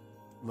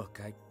 Look,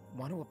 I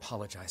want to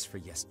apologize for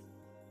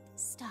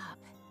Stop.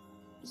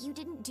 You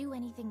didn't do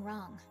anything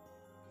wrong.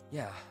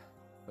 Yeah,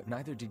 but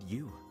neither did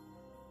you.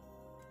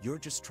 You're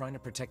just trying to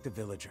protect the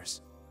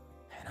villagers.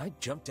 And I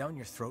jumped down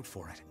your throat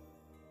for it.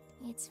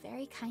 It's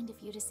very kind of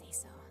you to say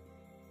so.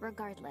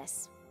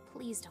 Regardless,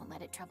 please don't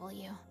let it trouble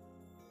you.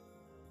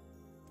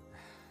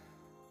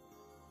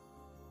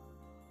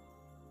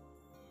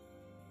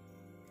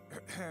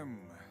 Ahem.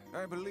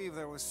 I believe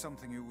there was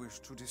something you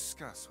wished to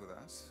discuss with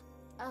us.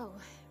 Oh,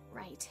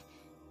 right.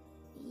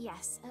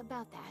 Yes,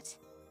 about that.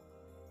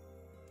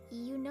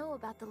 You know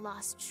about the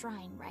lost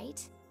shrine,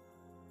 right?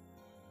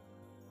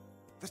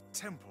 The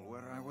temple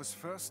where I was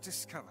first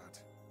discovered.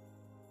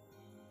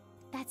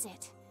 That's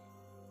it.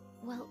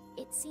 Well,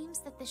 it seems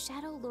that the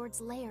Shadow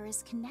Lord's lair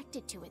is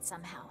connected to it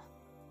somehow.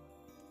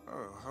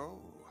 Oh ho.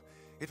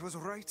 It was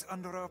right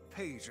under our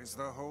pages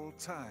the whole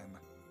time.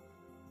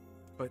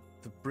 But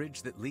the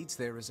bridge that leads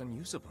there is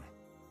unusable.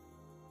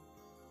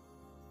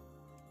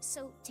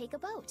 So take a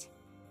boat.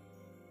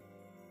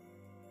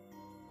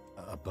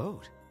 A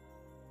boat?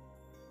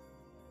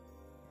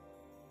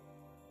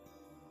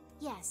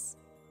 Yes,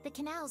 the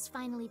canal's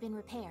finally been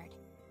repaired.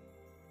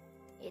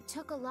 It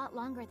took a lot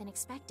longer than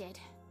expected.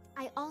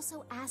 I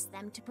also asked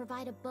them to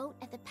provide a boat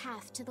at the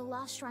path to the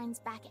Lost Shrine's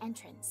back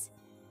entrance.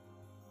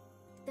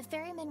 The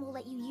ferryman will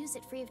let you use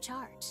it free of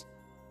charge.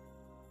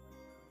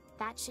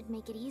 That should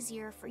make it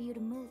easier for you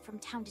to move from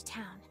town to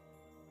town.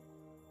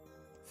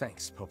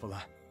 Thanks,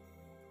 Popola.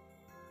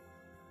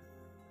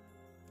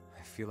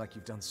 I feel like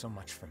you've done so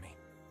much for me.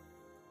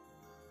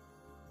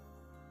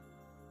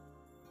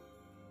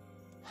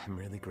 I'm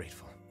really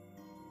grateful.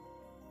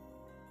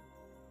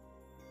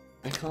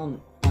 I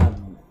can't,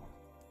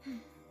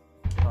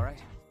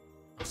 Alright,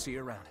 I'll see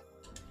you around.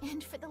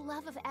 And for the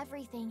love of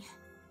everything,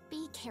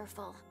 be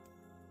careful.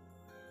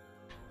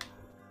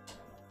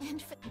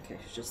 And for— Okay,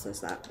 she just says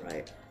that,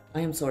 right. I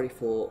am sorry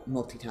for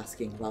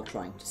multitasking while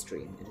trying to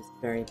stream. It is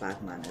very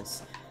bad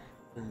manners.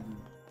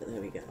 But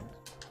there we go.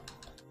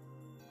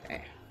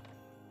 Okay.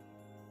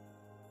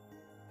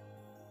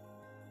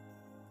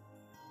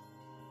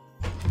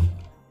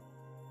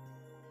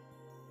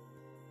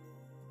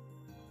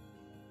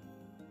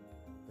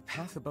 The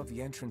path above the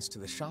entrance to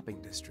the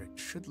shopping district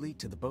should lead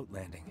to the boat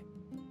landing.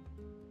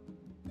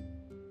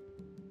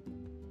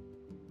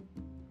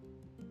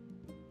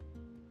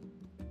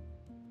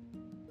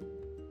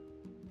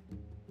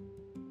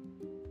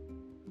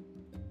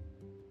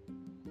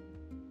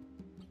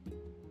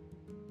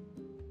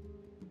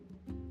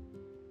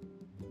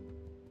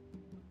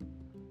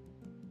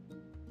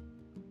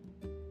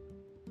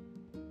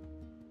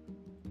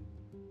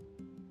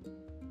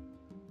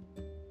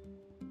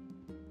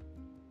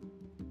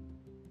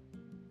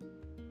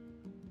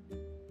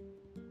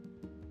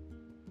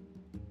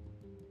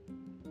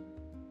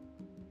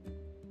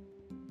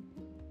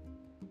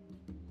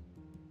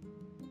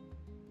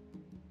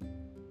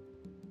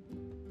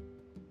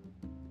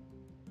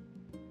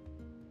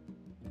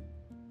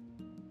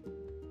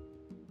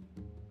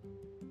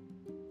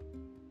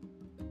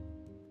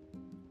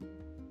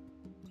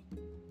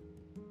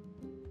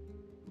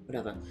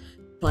 Whatever.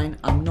 Fine,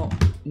 I'm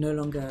no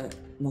longer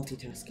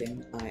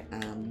multitasking. I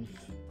am...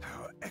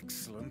 How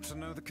excellent to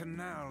know the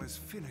canal is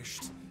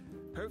finished.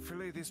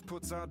 Hopefully this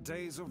puts our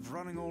days of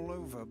running all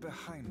over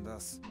behind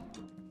us.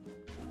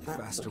 The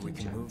faster we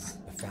can move,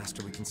 the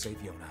faster we can save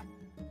Yona.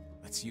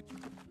 Let's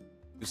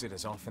use it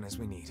as often as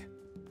we need.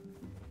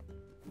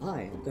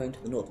 I am going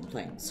to the Northern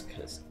Plains,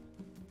 because...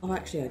 Oh,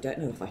 actually, I don't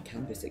know if I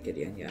can visit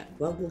Gideon yet.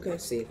 Well, we'll go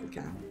see if we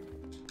can.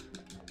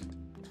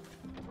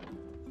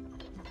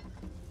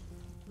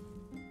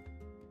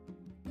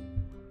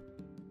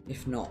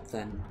 If not,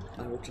 then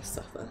I will just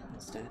suffer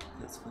instead.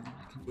 That's fine,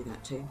 I can do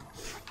that too.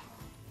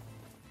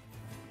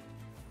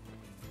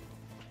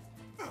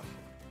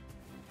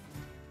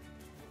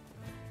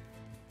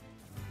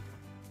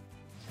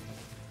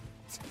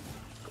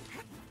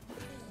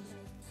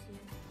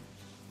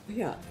 Oh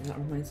yeah, that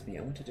reminds me,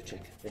 I wanted to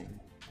check a thing.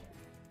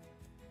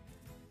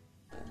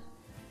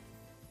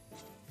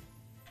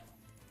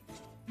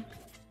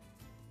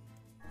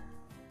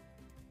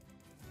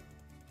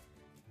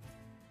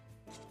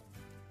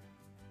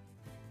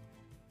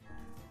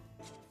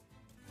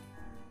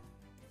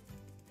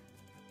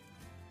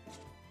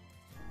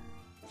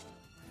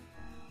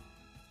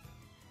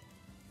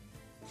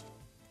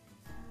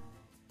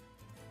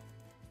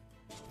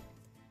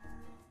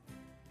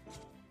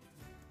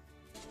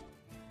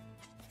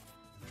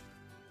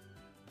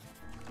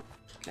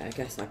 Okay, I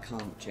guess I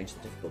can't change the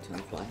difficulty on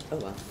the fly. Oh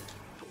well.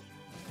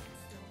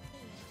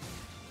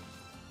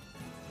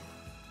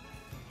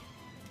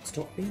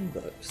 Stop being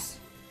books.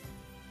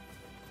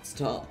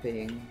 Start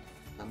being,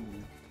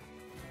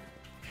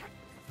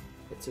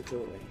 bits of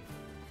jewellery.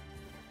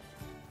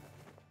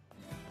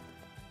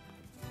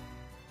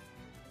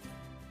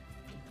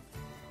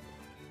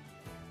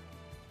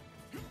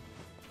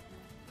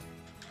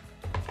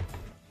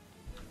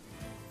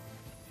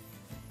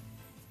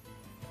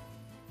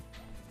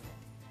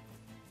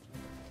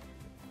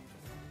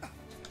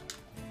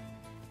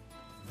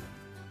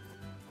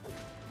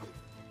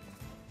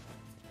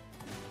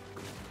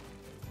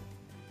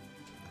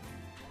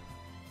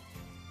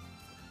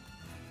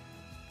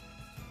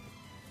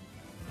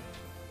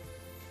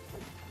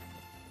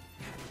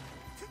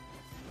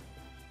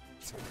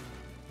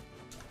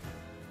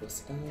 The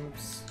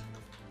stabs.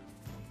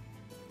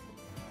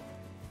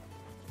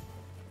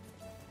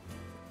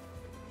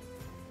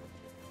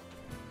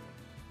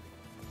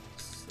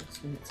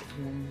 Six minutes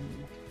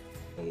again.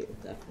 8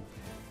 of that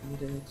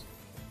needed.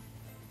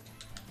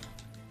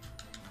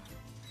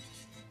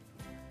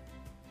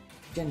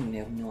 Genuinely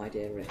have no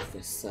idea if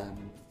this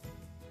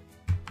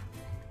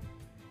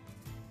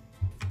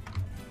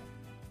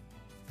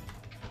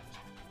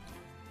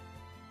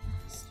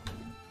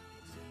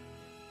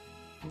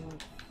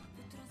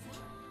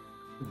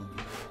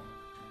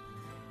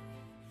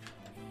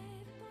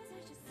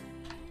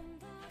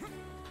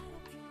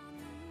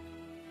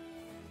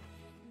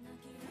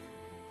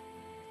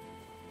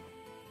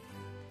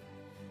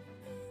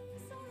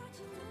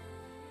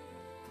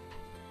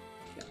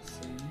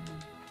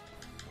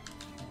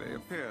They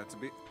appear to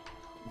be...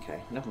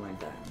 Okay, never mind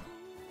that.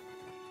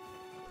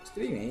 It's to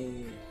be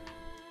me.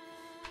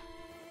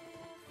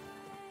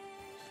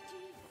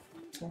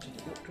 Just wanted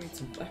to upgrade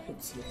some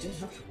weapons so I didn't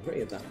have to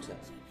worry about it.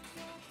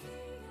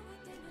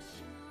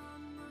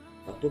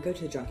 But we'll go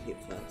to the junk heap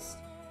first.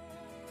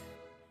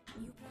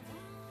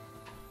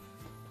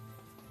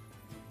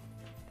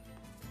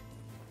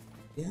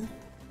 Yeah?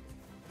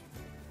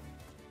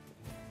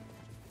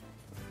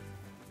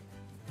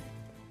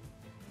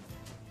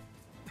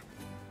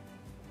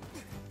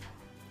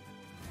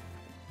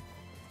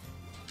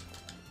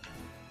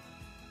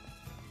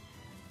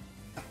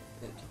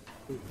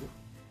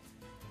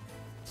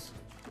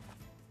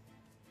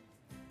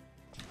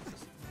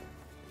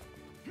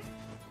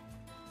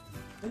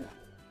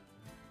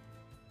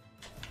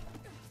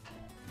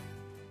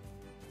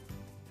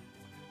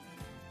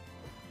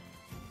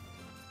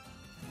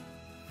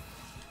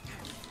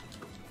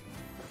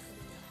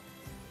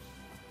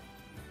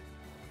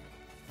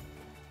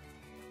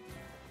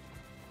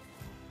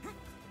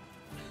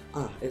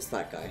 Ah, it's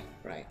that guy,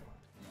 right.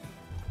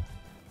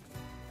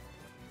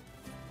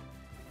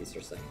 He's for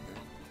a second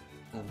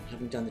there.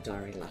 Having done the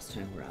diary last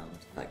time around,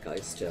 that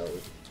guy's still...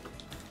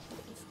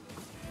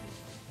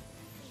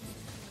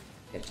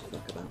 Get to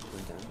look about and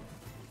find out.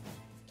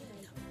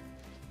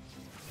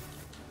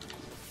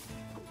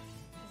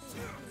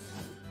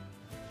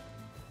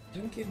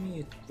 Don't give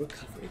me a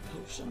recovery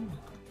potion.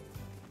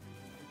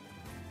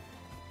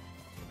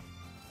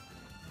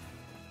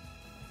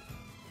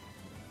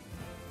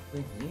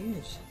 I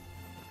need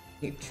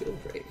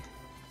jewelry.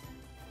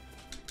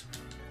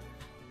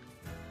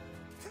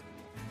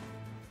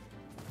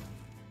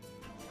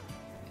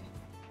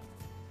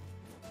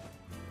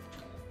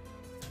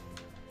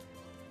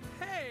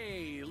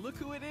 Hey, look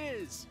who it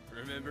is.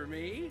 Remember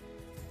me?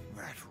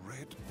 That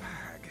red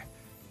bag.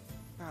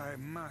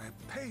 My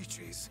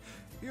pages.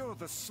 You're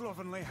the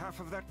slovenly half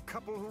of that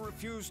couple who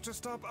refused to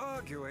stop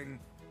arguing.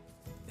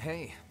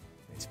 Hey,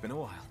 it's been a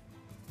while.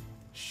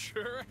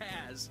 Sure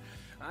has.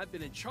 I've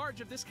been in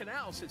charge of this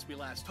canal since we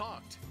last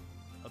talked.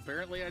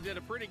 Apparently I did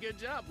a pretty good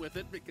job with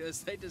it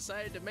because they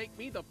decided to make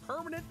me the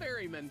permanent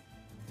ferryman.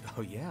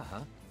 Oh yeah,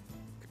 huh?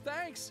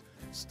 thanks.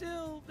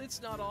 Still,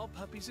 it's not all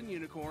puppies and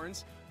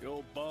unicorns. The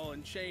old ball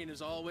and chain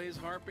is always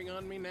harping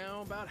on me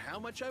now about how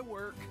much I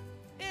work.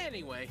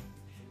 Anyway,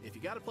 if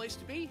you got a place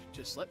to be,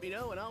 just let me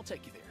know and I'll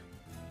take you there.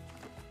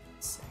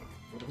 So,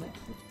 would I like to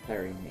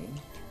ferry me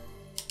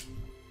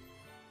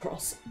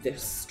across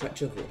this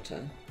stretch of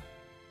water?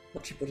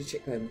 Watch your body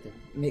chick going with him.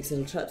 It makes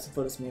little chirps and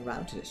follows me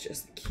around, and it's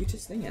just the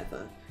cutest thing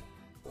ever.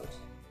 God.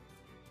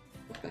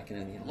 Look back in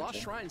any imagine. Lost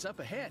Shrine's up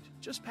ahead,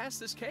 just past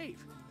this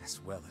cave.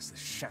 As well as the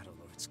Shadow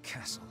Lord's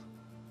castle.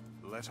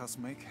 Let us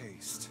make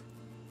haste.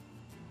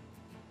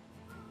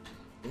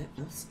 Let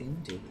us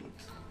indeed.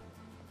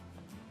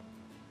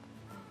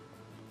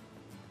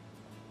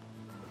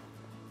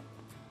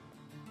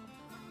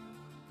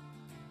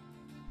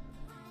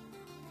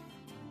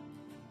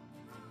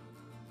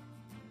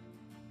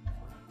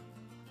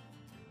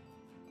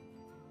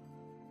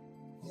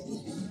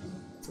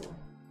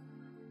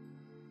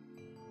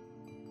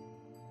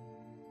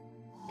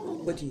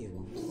 What do you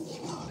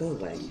want? Go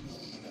away,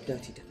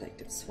 dirty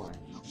defective swine.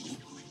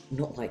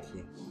 Not like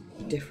you.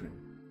 Different.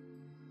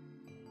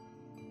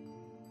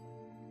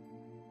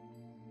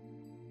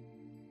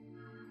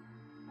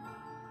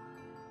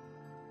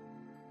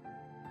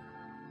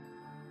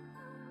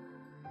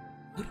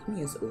 Part of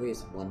me has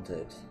always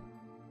wondered,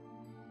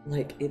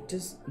 like, it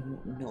does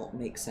not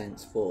make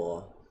sense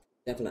for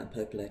Devil and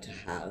Popola to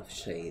have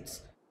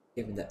shades,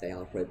 given that they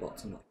are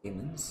robots and not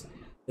humans.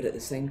 But at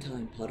the same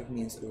time, part of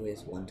me has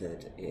always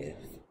wondered if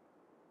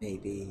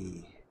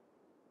maybe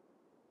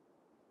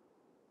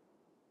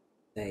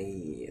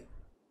they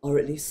are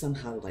at least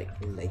somehow like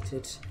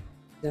related to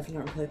Devil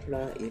and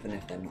Popola, even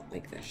if they're not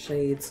like their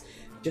shades.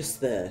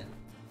 Just them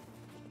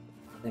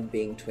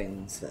being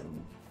twins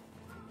and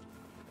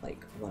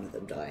like one of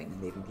them dying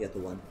and leaving the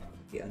other one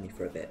be only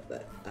for a bit,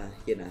 but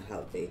you know how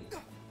it be.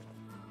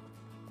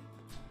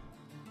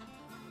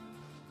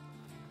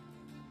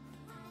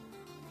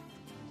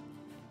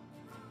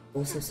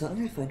 Also,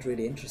 something I find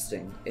really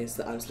interesting is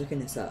that I was looking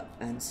this up,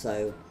 and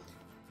so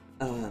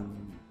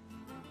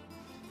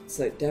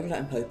Devil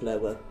and Popola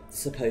were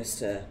supposed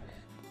to,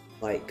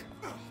 like,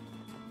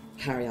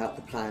 carry out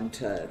the plan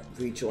to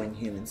rejoin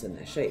humans in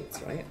their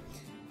shades, right?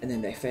 And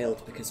then they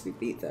failed because we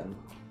beat them,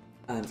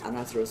 and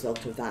as a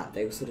result of that,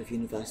 they were sort of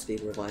universally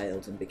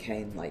reviled and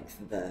became, like,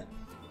 the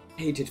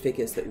hated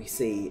figures that we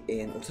see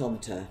in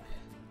Automata,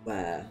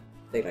 where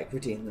they, like,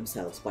 redeem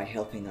themselves by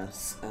helping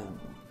us,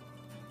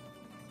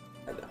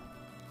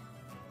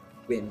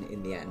 win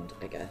in the end,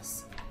 I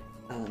guess.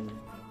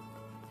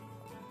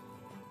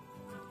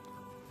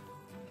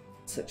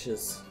 Such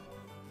as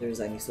there is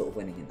only sort of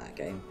winning in that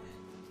game.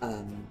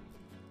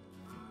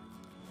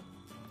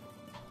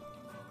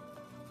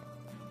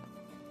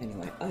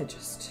 Anyway, I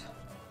just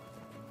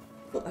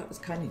thought that was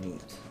kind of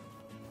neat.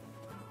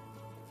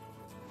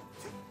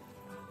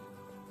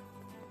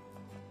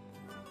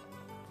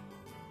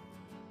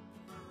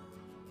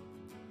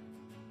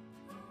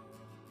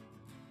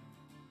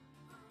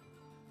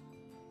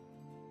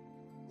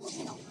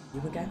 You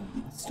again?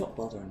 Stop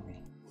bothering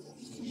me.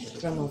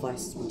 Grandma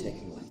Vice has been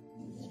taken away.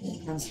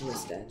 Hansel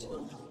is dead.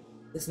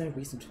 There's no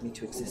reason for me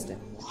to exist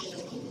anymore.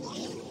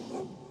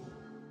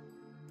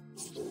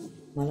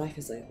 My life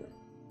is over.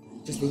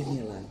 Just leave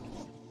me alone.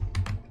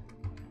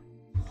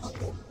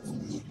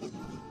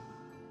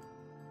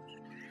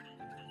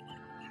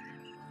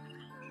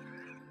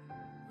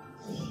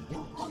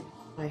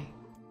 Bye.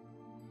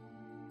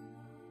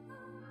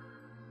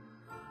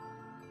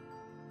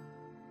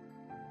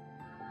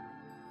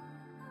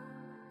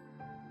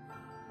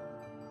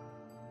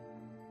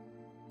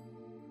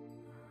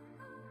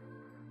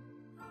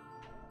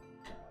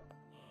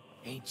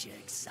 Ain't you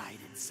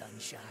excited,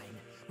 sunshine?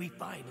 We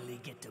finally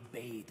get to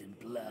bathe in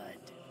blood.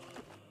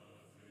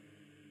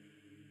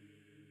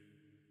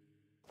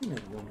 I'm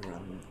gonna run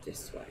around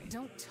this way.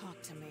 Don't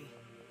talk to me.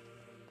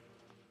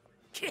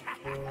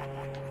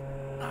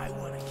 I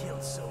want to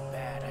kill so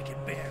bad I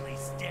can barely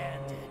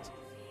stand it.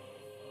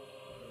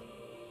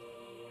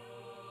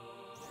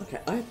 Okay,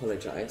 I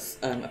apologise.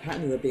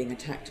 Apparently we're being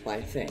attacked by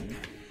a thing,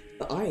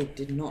 but I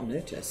did not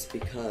notice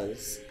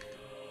because,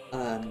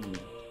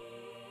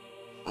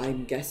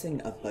 I'm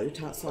guessing a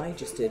boat outside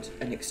just did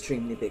an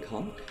extremely big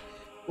honk.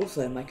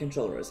 Also, my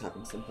controller is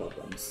having some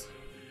problems.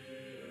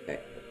 Okay.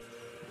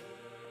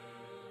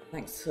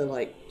 Thanks for,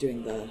 like,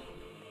 doing the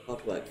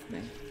hard work for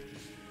me.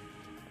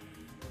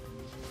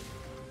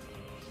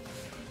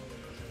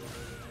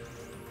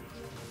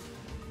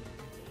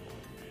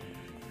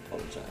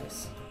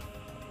 Apologise.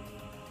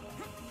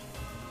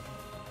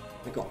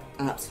 I got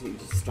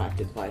absolutely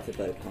distracted by the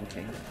boat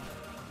honking,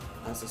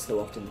 as is so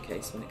often the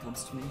case when it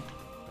comes to me.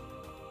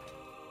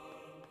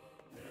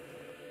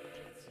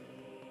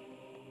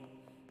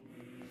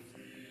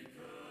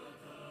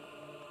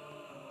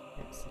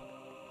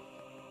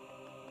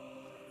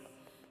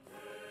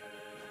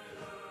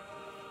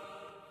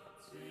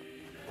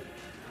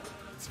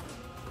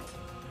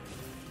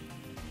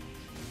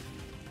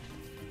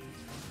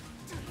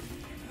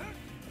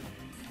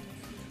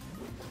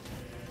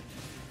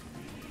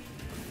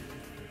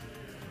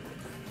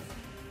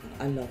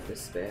 I love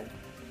this spear.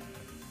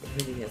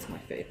 really is my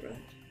favourite.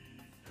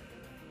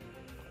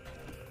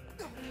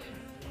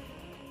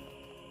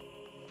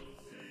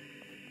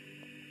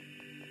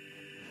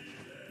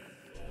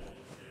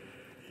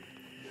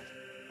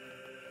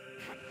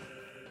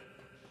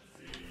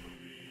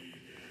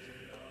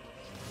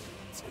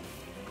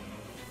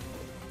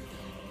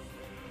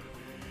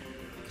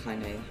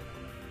 Kaine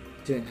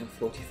doing her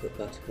 40-foot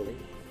vertical leap.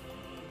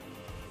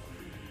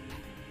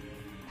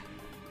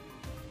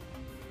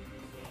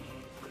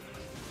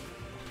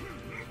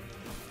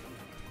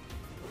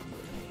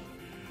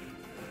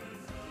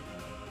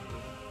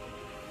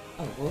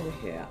 Oh, while we're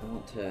here, I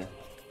want to...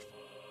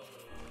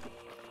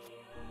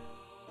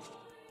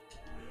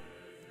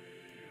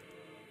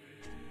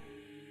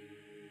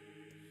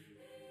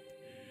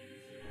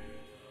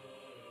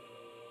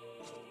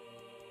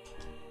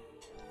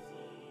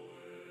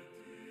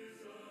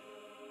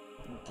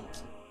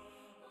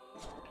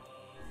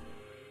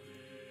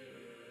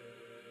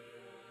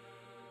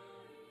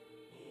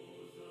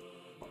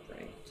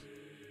 Great.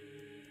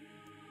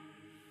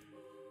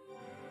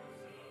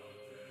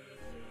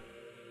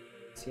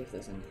 See if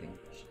there's anything.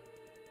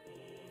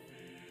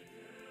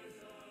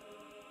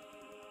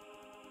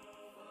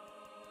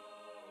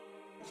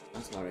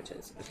 That's how it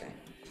is, okay.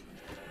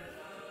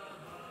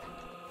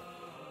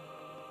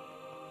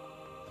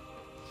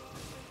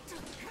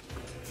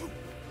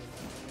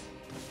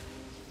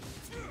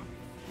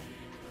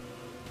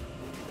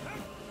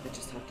 I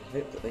just have to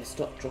hope that they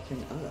stop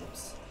dropping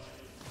herbs.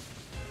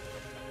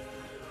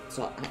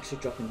 Start actually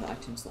dropping the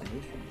items that I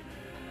need from them.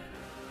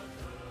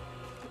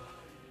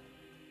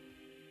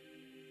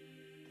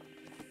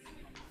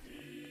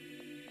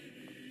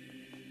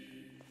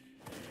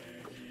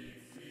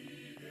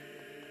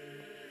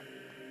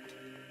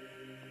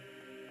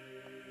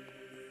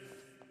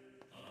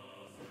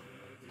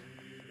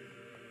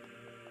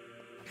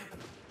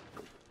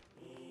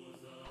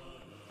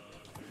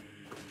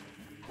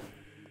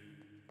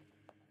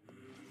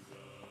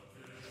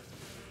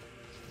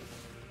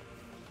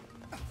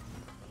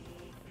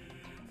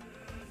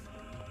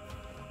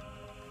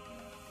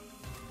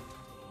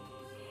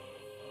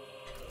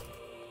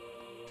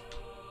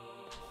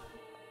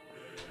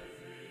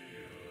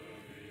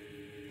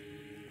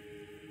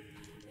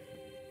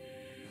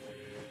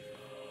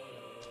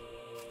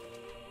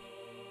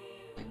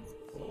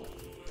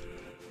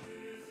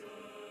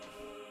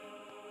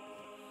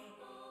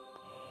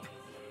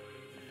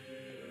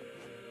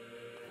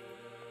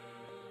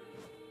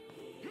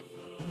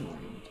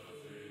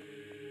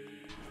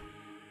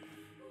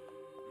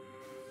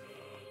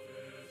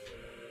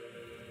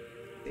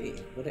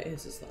 What it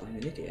is that I'm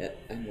an idiot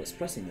and was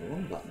pressing the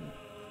wrong button.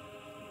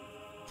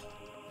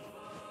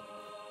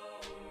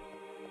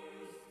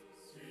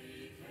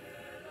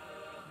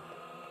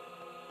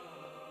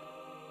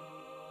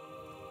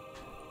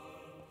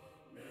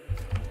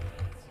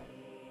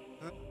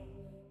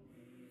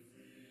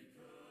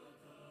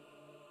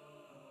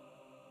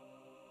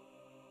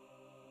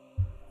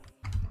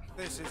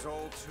 This is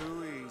all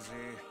too easy.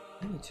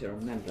 I need to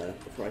remember,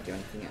 before I do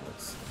anything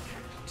else,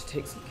 to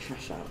take some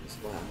cash out as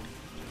well.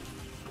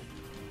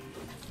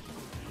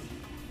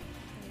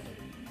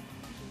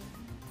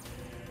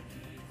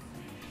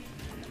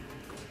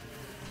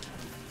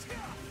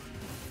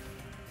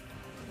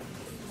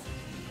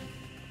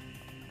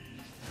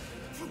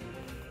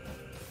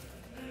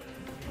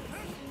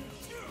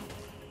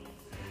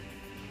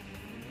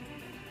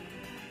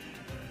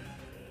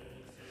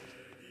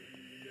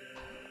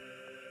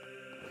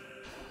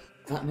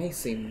 That may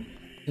seem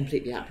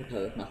completely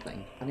apropos of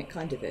nothing, and it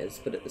kind of is,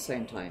 but at the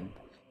same time...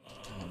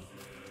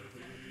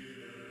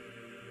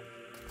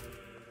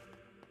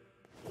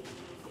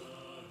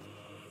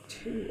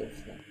 two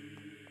of them.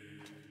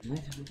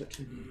 Neither have got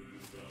too many.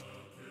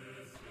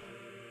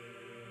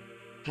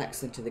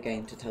 Hacks into the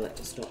game to tell it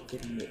to stop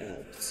giving me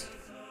herbs.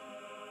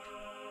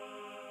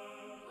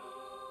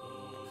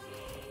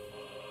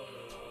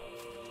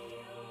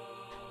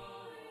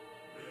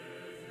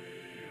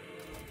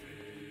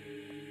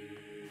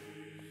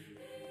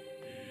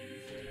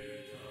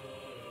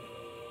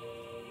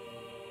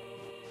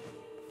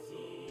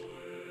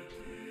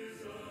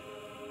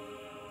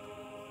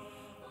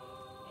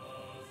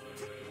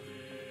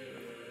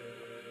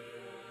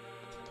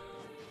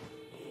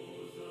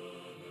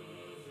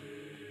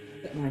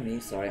 Don't mind me,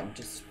 sorry, I'm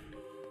just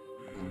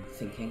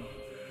thinking.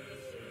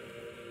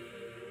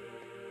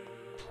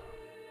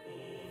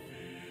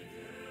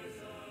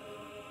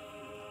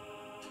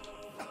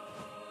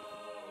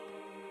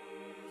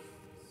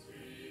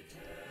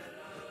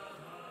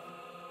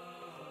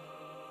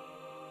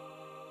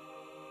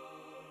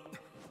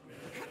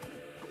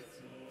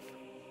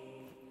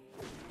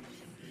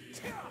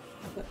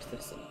 Put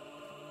this in.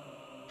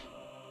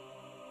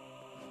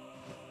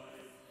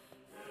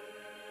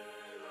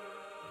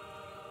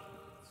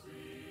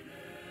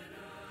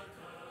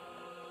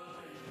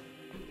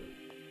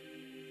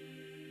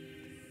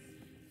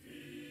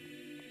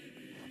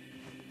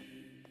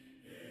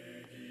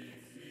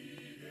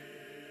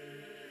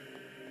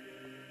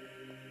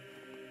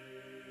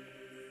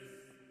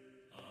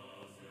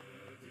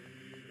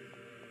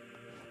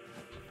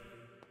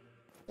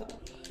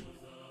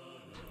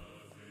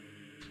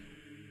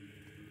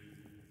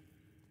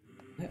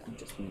 No, I'm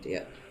just an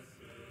idiot.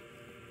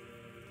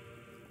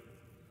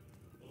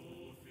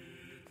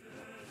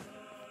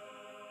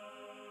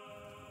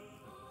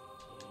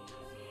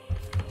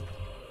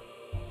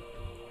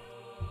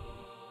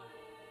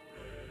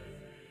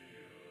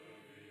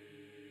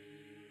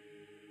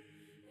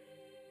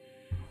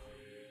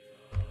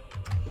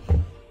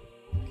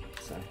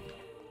 Sorry.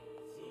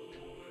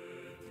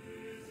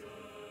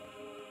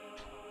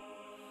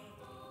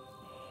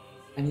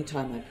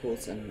 Anytime I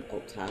pause and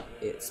alt tab,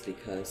 it's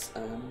because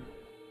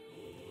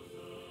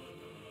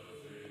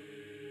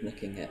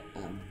looking at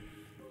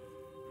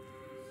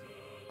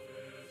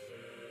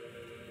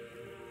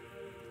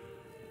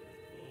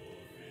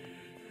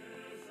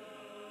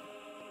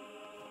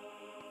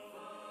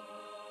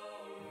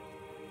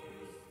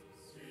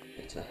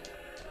later.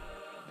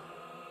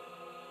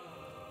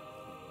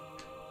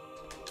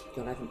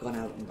 God, I haven't gone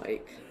out and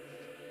I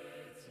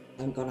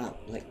haven't gone out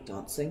like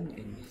dancing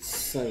in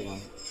so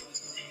long.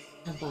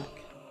 Turn back.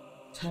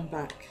 Turn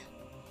back.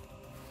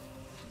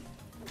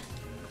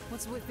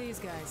 What's with these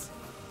guys?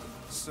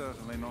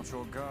 Certainly not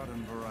your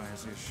garden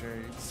variety,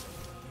 Shades.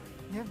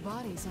 Their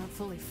bodies aren't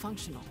fully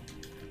functional.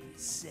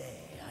 Say,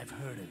 I've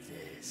heard of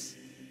this.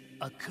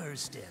 A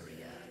cursed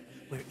area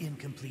where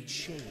incomplete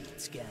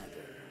shades gather.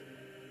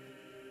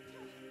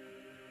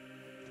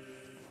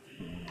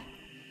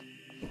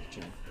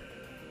 Picture.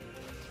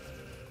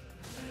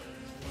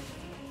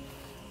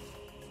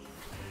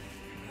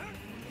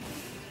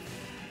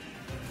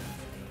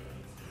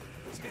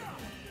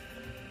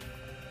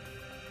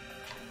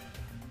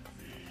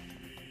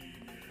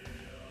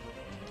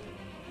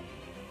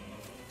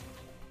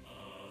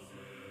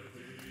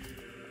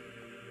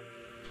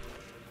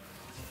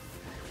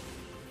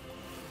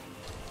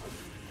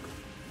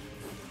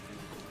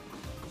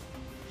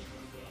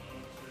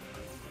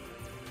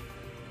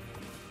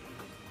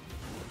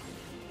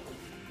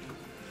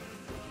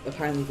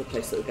 Apparently the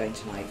place that we're going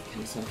tonight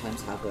can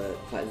sometimes have a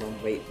quite a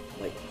long wait,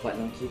 like quite a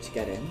long queue to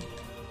get in.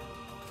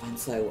 And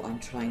so I'm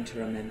trying to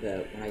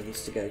remember when I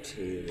used to go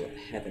to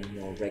Heaven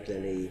more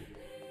regularly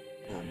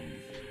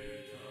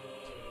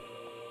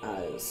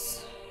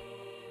as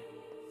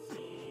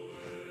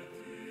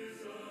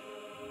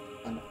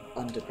an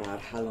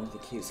undergrad, how long the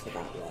queues for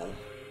that were.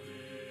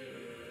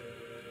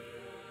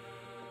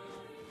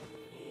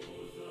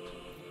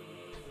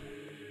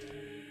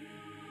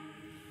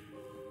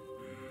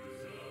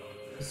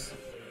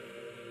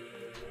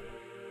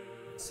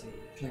 Let's see,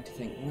 I'm trying to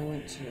think. When I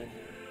went to,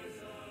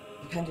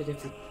 depended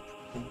if we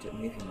pre-gamed at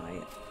movie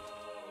night.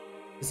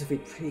 Because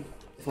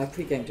if I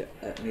pre-gamed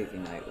at movie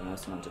night when I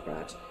was an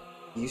undergrad,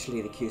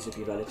 usually the queues would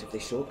be relatively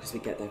short because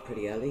we get there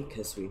pretty early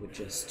because we would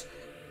just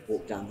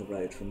walk down the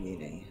road from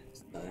uni.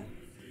 So.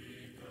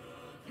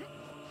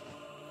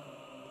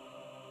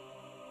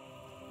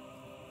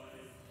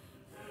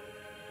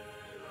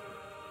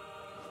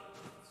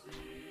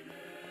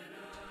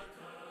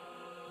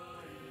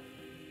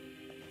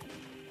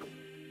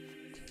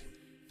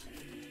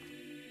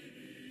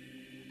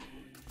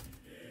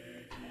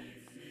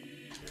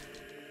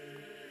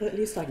 But at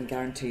least I can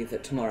guarantee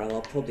that tomorrow I'll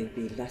probably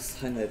be less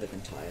hungover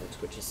than tired,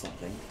 which is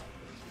something.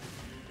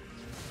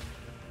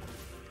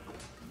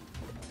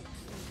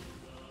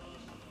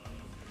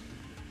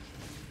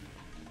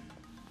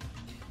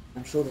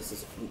 I'm sure this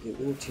is what you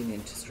all tune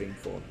in to stream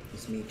for,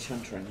 is me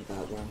chuntering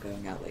about where I'm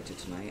going out later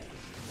tonight.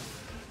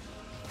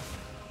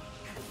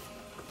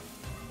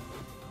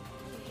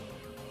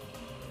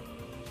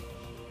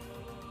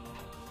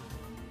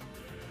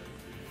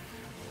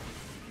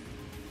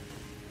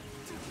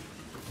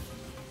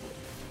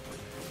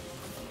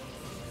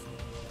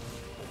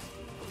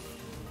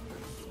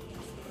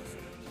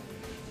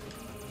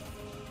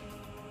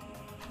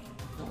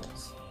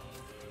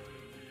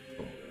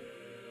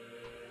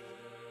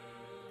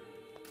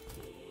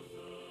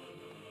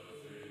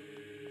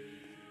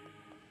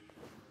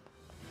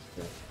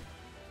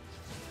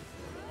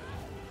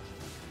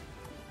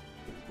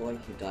 Boy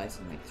who dies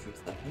in like 3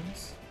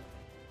 seconds.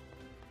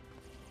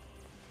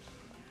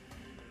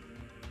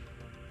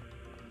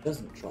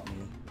 Doesn't drop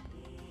me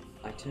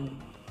item,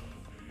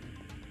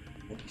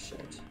 but he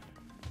should.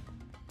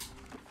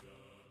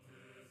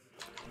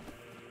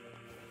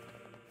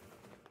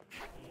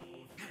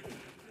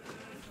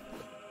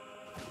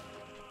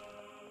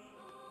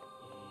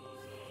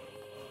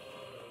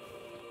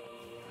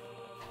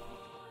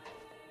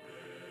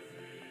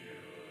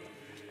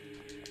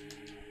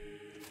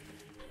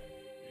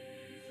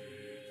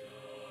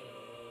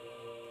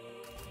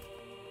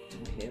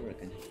 Here we're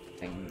going to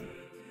hang,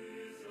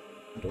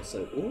 and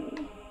also,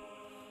 ooh.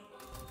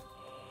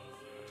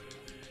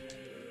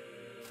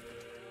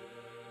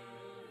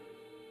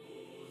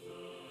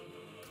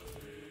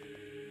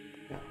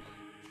 Yeah.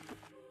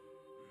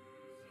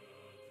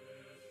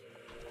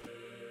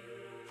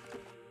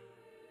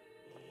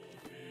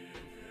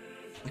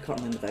 I can't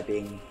remember there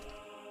being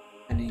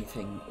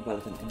anything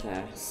relevant in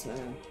there, so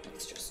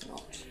it's just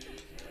not.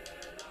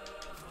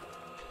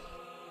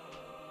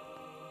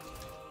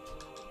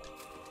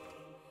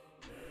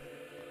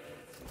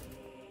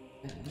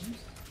 And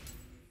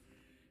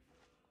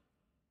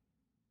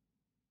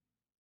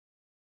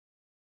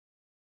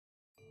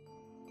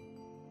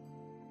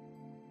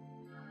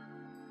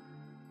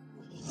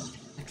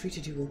I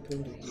treated you all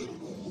poorly.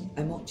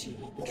 I mocked you,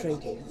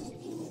 betrayed you,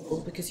 all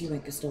because you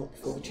went gestalt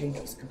before the change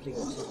was complete.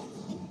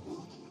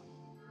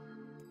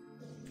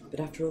 But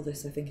after all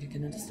this, I think I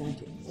can understand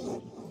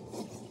you.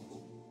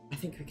 I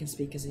think we can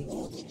speak as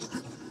equals.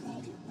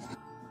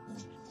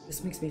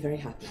 This makes me very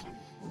happy.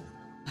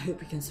 I hope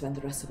we can spend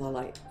the rest of our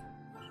life.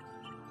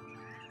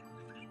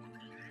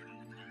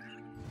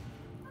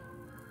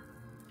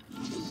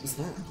 What's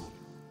that?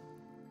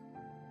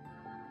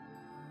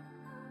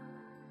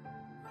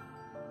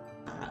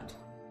 Bad.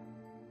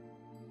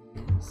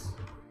 Yes.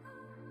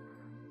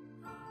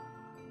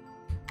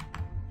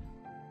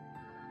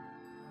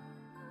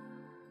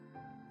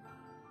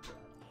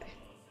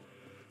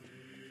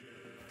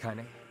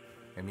 Kaine?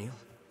 Emile?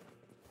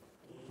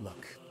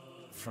 Look,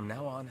 from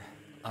now on,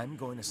 I'm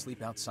going to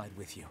sleep outside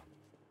with you.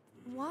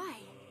 Why?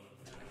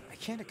 I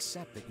can't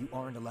accept that you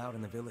aren't allowed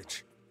in the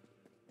village.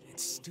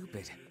 It's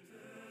stupid.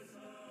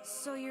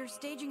 So you're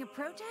staging a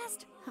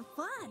protest?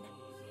 Fun!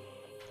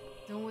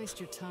 Don't waste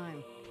your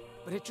time.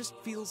 But it just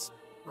feels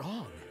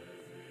wrong.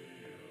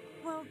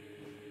 Well,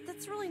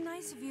 that's really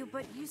nice of you,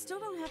 but you still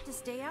don't have to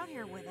stay out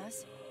here with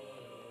us.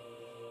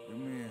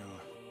 Emile.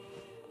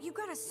 You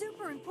got a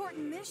super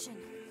important mission.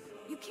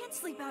 You can't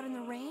sleep out in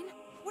the rain.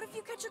 What if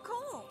you catch a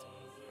cold?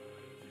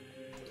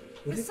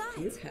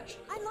 Besides,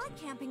 I like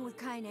camping with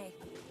Kaine.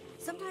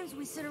 Sometimes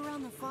we sit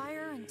around the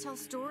fire and tell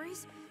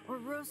stories, or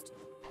roast...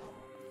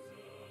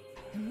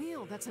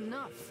 Emile, that's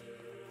enough.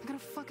 I got a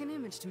fucking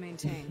image to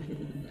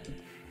maintain.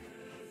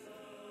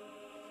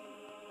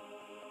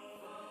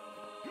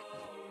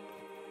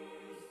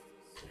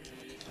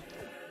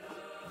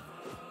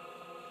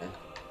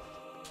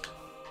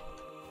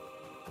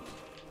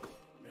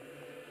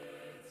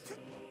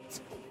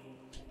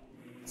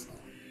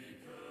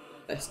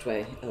 Best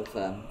way of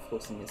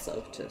forcing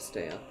yourself to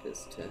stay up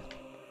is to...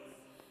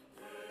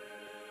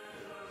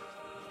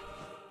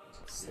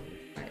 So,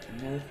 right,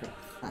 I know for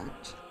a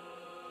fact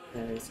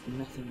there is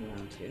nothing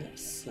around here,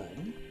 so...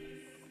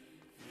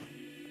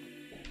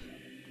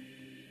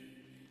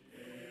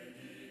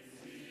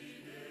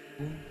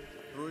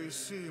 We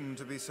seem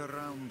to be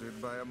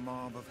surrounded by a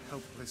mob of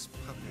helpless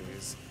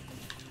puppies.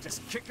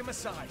 Just kick them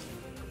aside.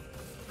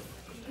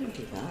 Don't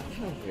do that,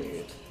 how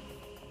rude.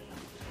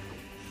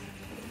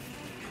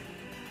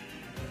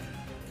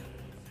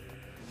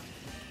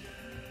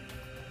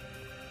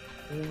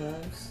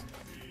 Gloves.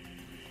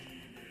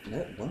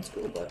 Nope, one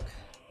school book.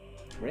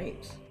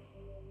 Great.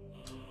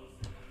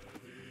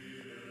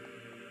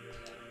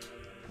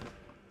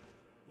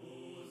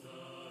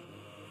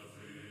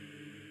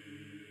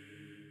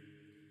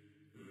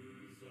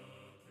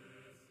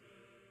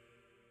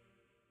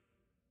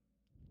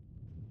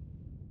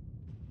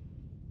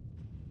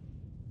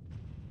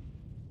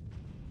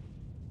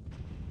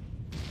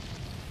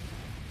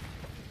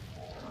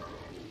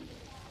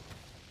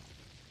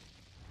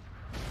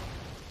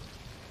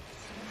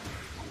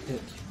 Don't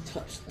you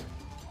touch them.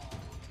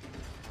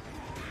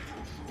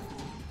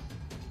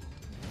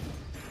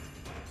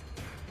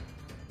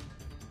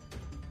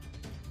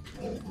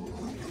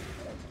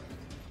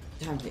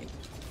 Down here.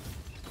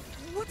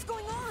 What's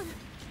going on?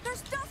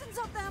 There's dozens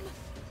of them!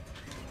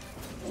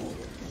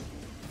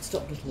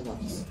 Stop, little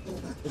ones.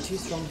 They're too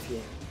strong for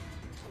you.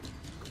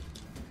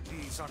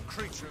 These are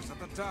creatures of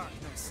the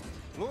darkness.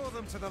 Lure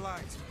them to the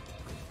light.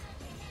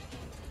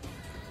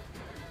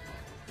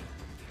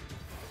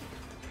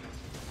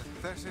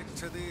 Pathetic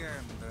to the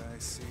end, I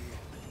see.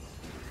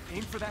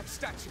 Aim for that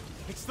statue.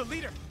 It's the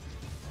leader.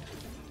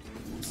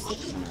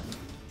 Sick man.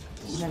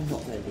 I am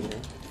not their leader.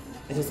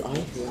 It is I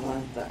who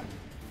am them.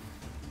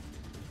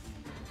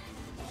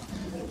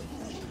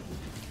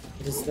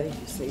 It is they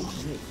who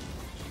saved me.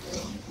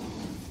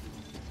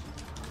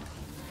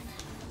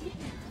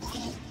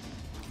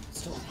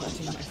 Stop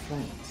hurting my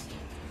friends.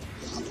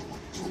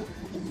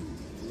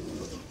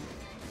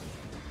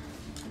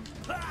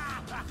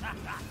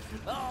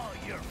 Oh,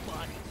 you're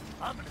funny.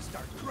 I'm gonna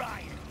start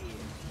crying here.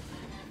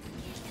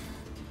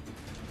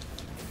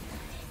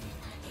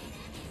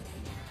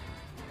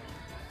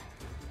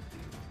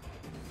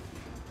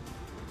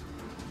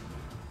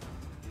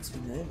 So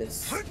we know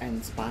this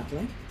ends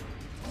badly.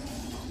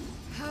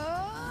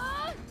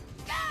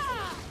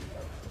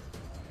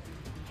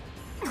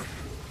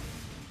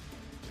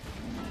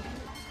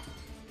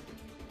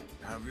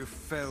 Have you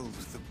felled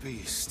the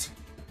beast?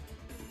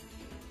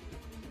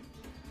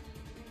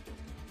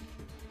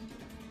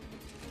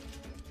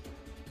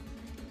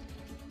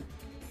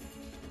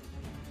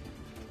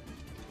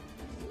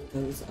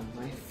 Those are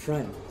my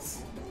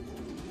friends.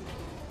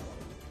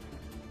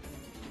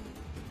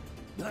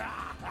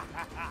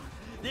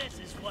 This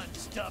is one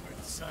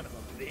stubborn son of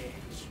a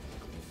bitch.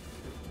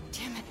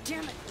 Damn it,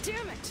 damn it,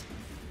 damn it!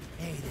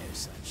 Hey there,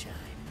 sunshine.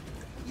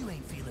 You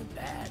ain't feeling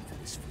bad for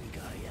this freak,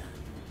 are ya?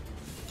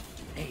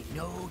 Ain't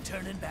no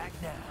turning back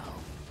now.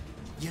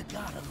 You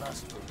gotta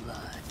lust for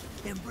blood.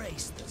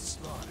 Embrace the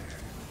slaughter.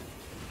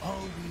 All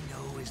we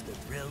know is the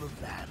thrill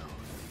of battle.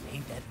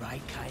 Ain't that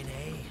right,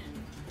 Kaine?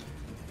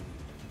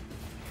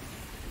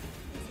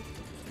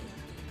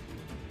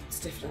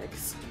 Stiff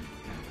legs.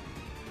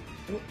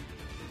 Oh,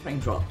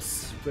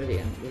 raindrops.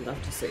 Brilliant. We'd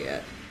love to see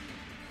it.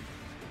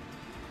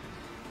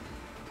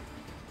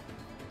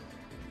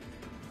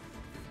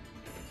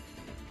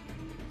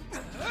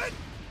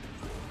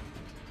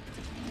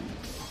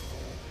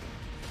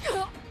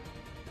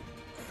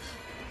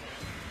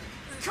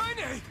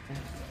 Kaine!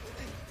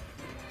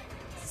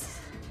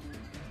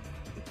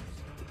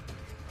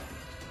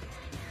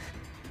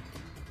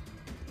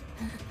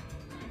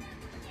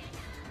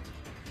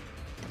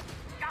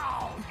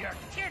 Oh, you're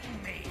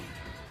kidding me!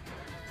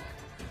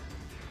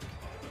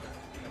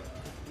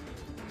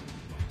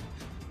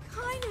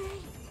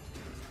 Kaine!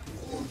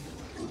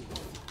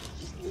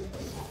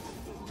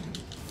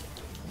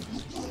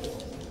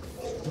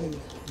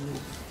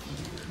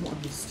 Come on,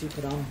 you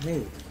stupid arm,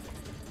 move.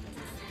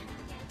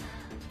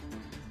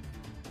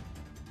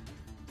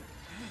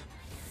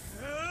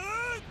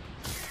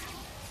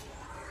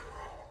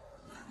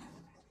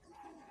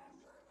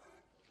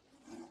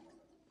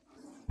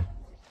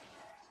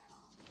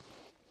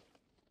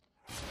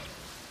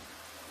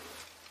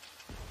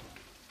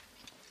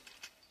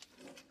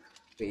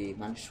 We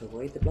managed to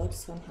avoid the blood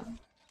somehow.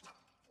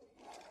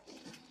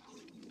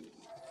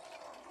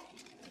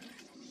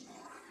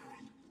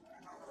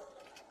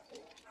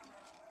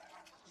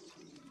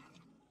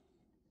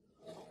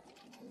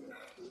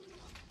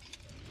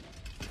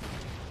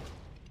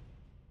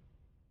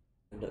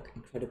 Look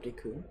incredibly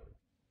cool.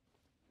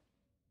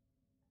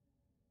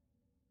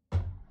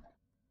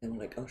 And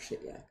we're like, oh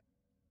shit, yeah.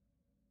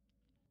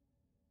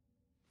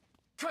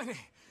 Kaine!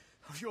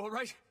 Are you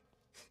alright?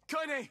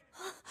 Kaine!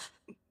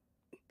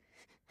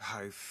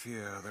 I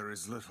fear there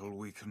is little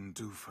we can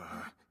do for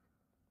her.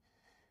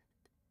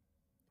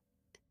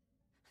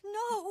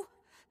 No!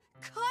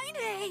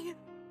 Kaine!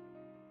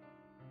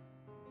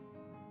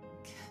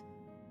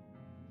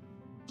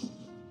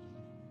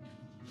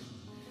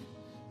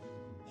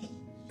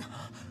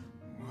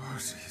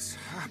 What is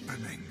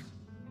happening?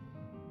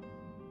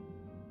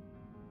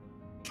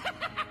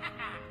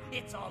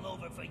 It's all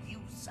over for you,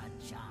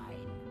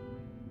 sunshine.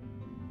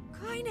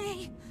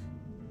 Kaine!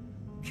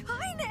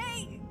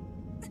 Kaine!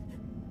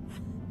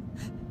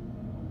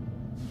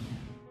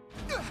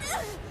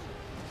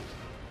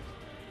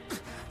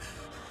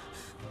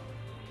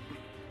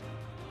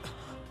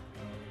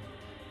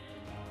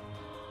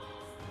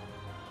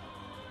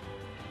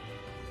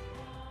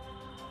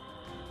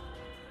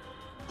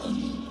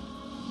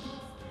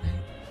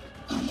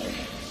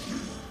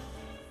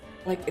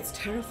 Like, it's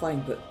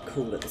terrifying but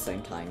cool at the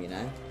same time, you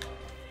know?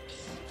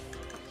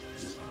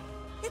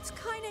 It's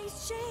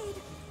Kaine's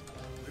shade!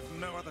 With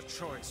no other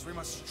choice, we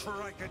must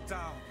strike it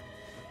down.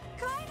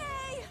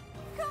 Kaine!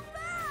 Come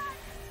back!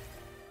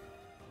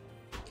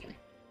 Okay.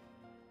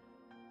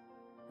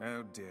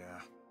 Oh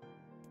dear.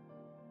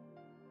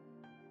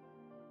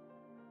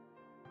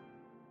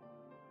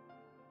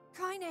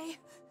 Kaine!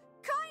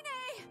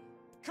 Kaine!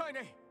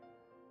 Kaine!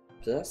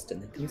 Possessed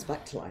and then comes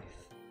back to life.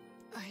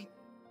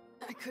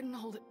 I couldn't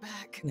hold it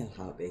back. No,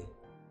 Harvey.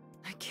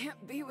 I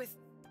can't be with...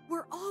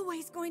 We're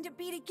always going to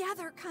be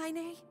together,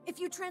 Kaine. If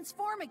you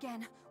transform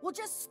again, we'll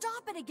just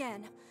stop it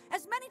again.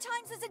 As many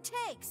times as it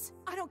takes.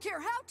 I don't care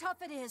how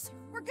tough it is.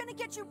 We're gonna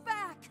get you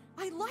back.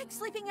 I like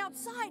sleeping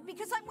outside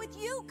because I'm with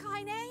you,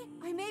 Kaine.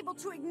 I'm able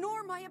to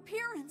ignore my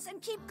appearance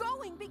and keep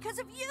going because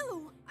of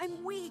you.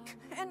 I'm weak,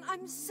 and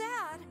I'm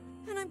sad,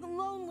 and I'm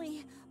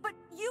lonely. But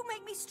you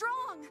make me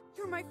strong.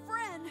 You're my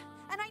friend,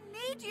 and I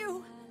need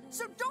you.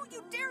 So don't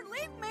you dare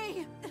leave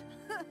me!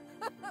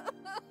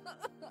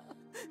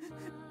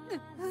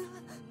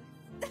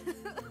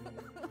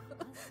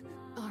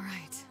 All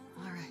right.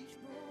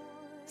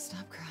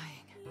 Stop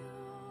crying.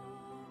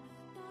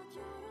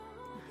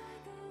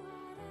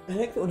 I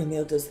think that when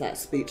Emil does that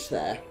speech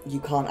there,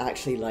 you can't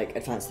actually, like,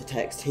 advance the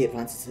text. He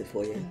advances it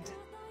for you. And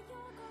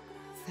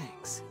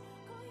thanks.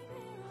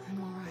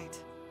 I'm all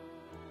right.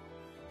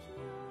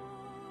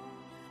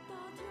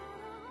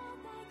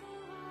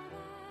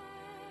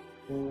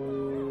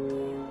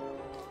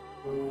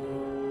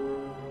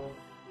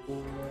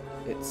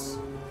 It's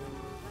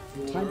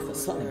time for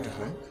something to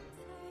honk.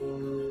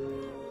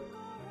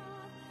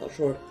 Not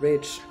sure if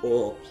bridge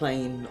or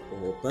plane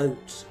or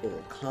boat or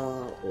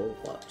car or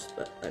what,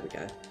 but there we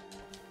go.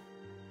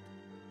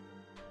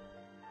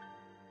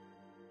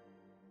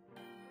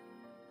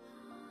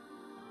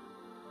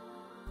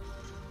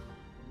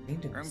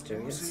 Named a And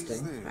mysterious what is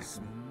stone this?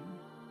 fragment.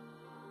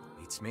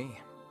 Beats me.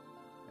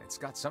 It's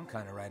got some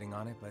kind of writing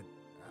on it, but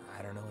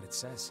I don't know what it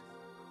says.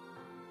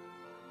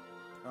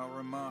 How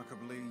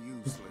remarkably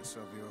useless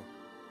of you.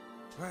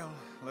 Well,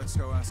 let's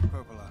go ask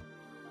Popola.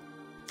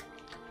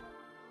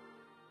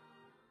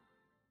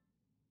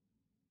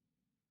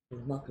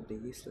 Remarkably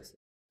useless.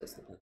 That's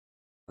the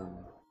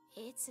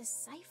It's a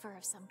cipher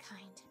of some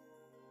kind.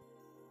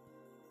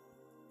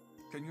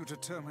 Can you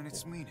determine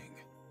its meaning?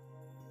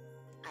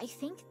 I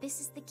think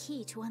this is the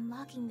key to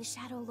unlocking the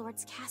Shadow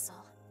Lord's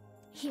castle.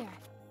 Here,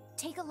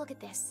 take a look at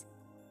this.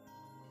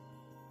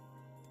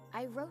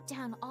 I wrote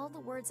down all the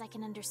words I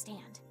can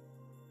understand.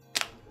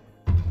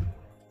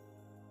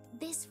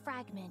 This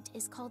fragment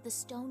is called the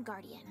Stone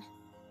Guardian.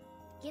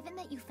 Given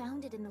that you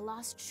found it in the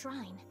Lost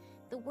Shrine,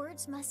 the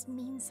words must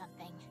mean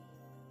something.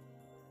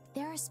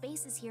 There are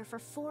spaces here for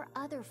 4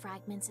 other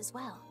fragments as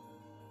well.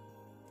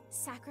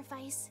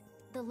 Sacrifice,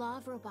 the Law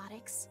of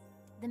Robotics,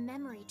 the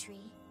Memory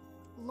Tree,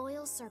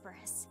 Loyal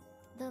Cerberus.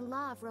 The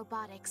Law of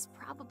Robotics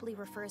probably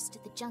refers to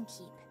the Junk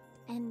Heap,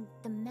 and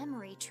the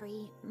Memory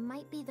Tree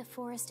might be the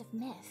Forest of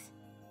Myth.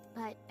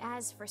 But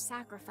as for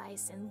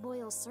Sacrifice and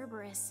Loyal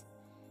Cerberus,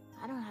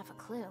 I don't have a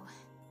clue.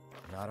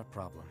 Not a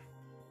problem.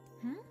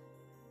 Hmm?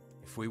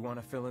 If we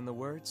want to fill in the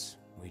words,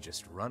 we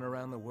just run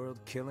around the world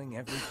killing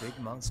every big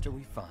monster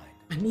we find.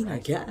 I mean, I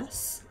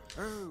guess.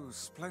 Oh,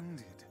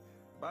 splendid.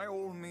 By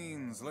all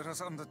means, let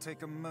us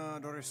undertake a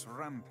murderous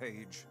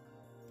rampage.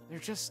 They're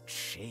just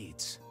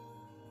shades.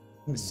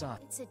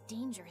 Besides, It's a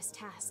dangerous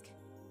task.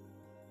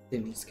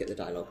 Didn't need to get the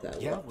dialogue there.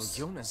 yeah, well, Whoops.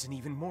 Yona's in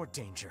even more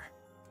danger.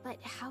 But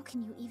how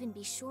can you even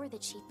be sure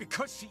that she...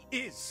 Because she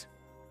is!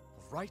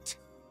 Right?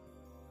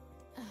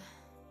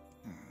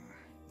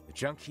 The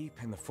Junk Heap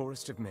and the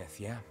Forest of Myth,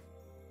 yeah?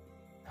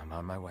 I'm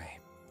on my way.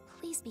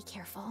 Please be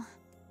careful.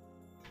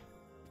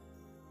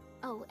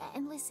 Oh,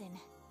 and listen.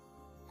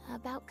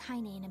 About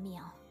Kaine and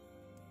Emil.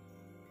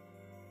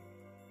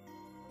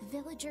 The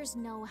villagers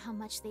know how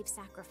much they've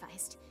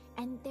sacrificed,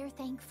 and they're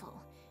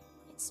thankful.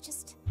 It's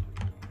just...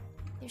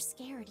 they're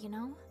scared, you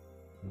know?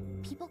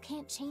 People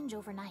can't change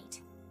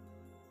overnight.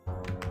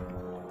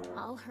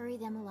 I'll hurry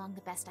them along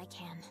the best I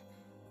can.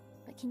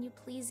 But can you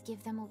please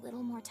give them a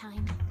little more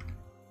time?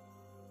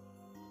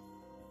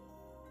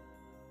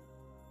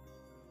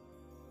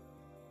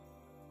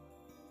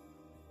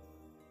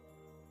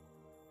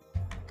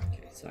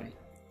 Okay, sorry.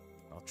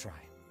 I'll try.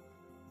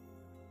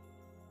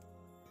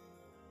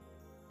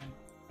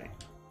 Right.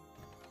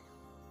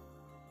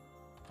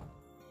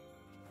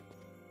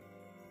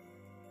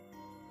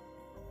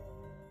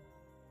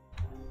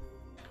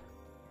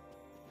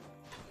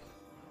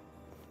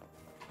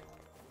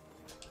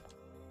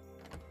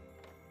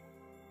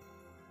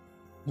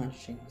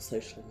 Managing the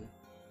social life.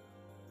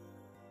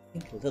 I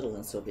think a little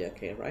and still be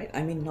okay, right?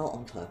 I mean, not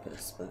on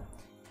purpose, but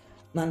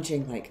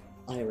managing like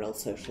IRL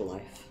social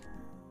life.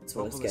 As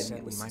well as Opal getting said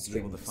it we with might be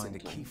streaming able to at the find a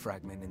same key time.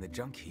 fragment in the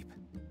Junk Heap.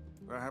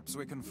 Perhaps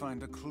we can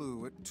find a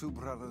clue at Two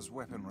Brothers'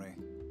 weaponry.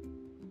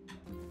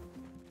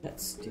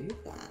 Let's do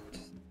that.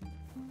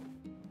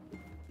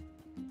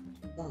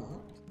 But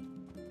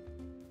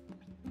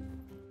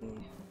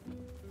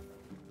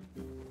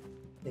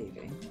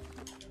saving.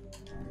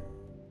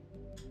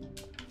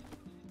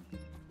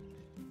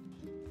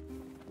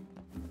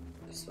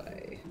 This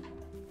way.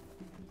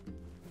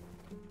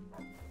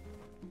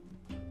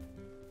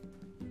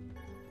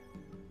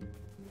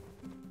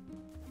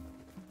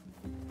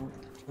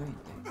 Trying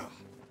thing.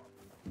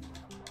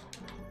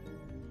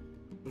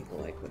 Evil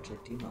like which I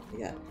do not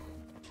yet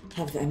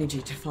have the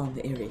energy to farm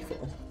the Eerie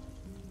for.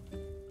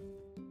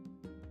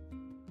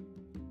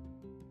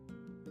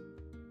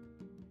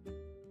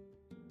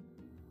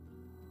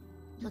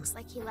 Looks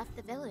like he left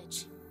the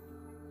village.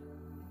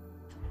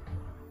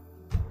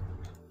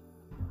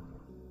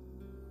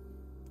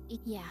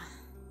 Yeah.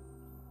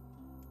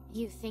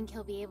 You think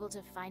he'll be able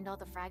to find all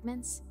the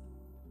fragments?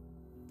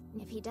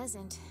 If he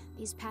doesn't,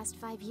 these past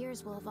 5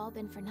 years will have all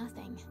been for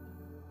nothing.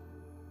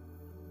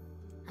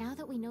 Now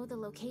that we know the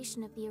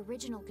location of the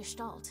original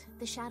Gestalt,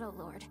 the Shadow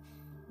Lord,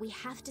 we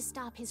have to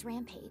stop his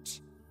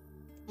rampage.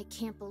 I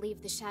can't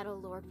believe the Shadow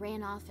Lord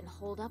ran off and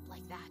holed up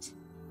like that.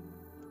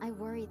 I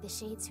worry the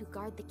Shades who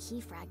guard the key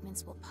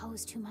fragments will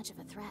pose too much of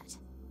a threat.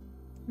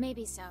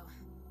 Maybe so,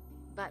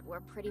 but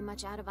we're pretty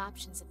much out of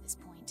options at this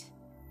point.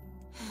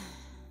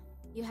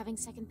 You having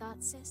second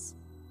thoughts, sis?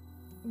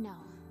 No.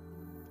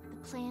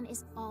 The plan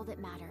is all that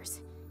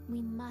matters.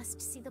 We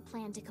must see the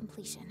plan to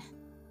completion.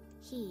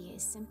 He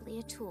is simply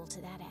a tool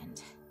to that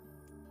end.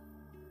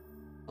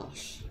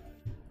 Gosh.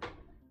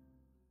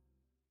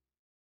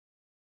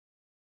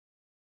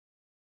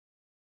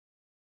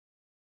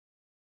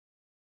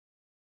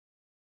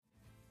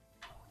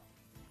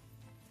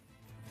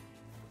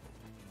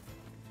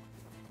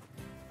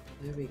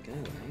 There we go,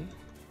 eh?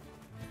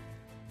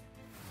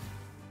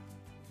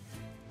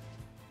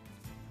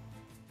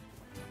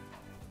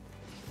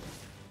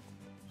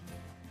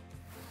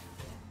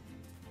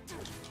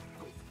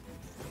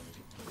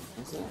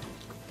 How's that?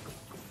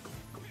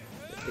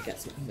 Hopefully get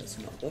something that's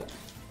not book.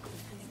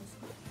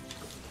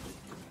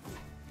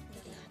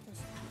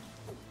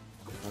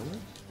 Oh.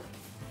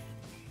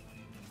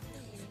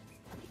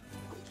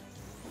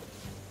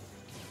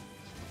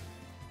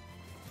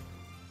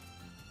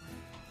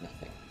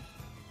 Nothing.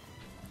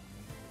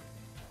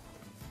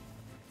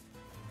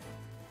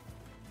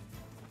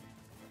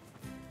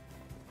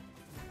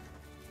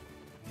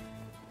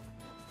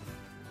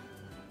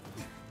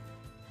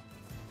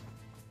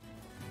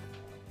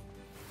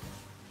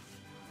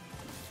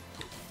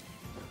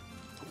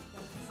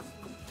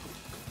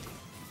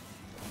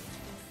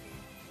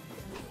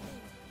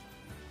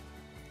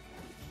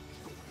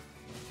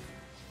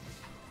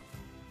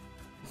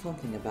 fun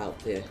thing about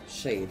the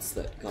shades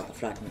that got the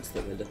fragments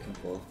that we're looking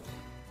for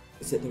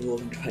is that they're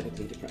all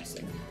incredibly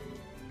depressing.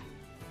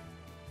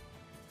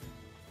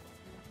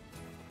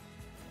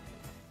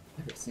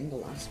 I haven't seen the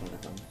last one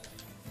of them.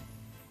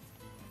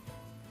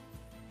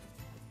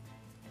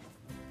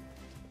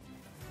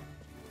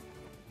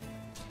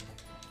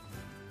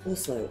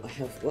 Also, I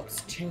have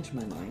what's changed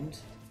my mind.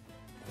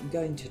 What I'm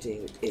going to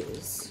do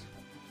is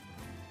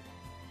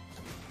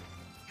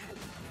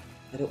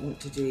I don't want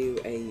to do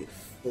a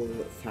full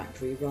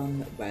factory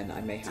run when I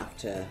may have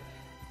to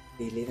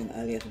be leaving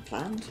earlier than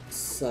planned.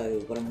 So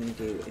what I'm going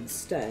to do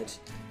instead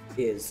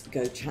is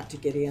go chat to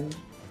Gideon,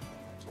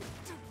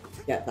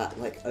 get that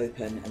like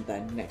open, and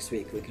then next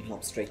week we can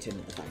hop straight in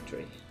at the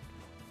factory.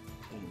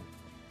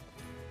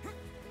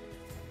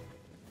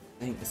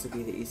 I think this will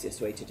be the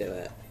easiest way to do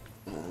it.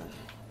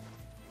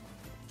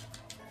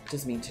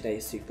 Doesn't mean today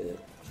is super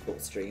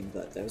short stream,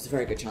 but there was a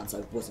very good chance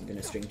I wasn't going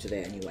to stream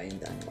today anyway, and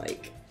then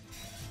like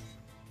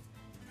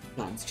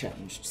plans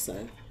changed, so.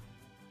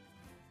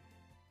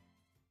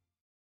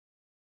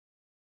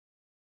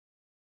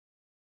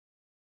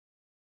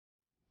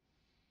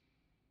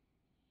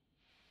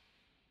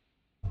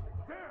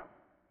 Damn!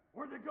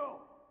 Where'd they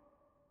go?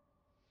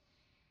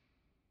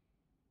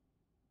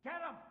 Get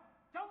him!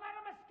 Don't let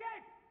him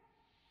escape!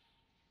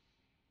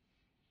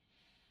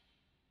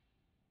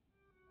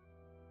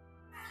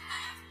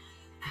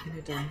 I'm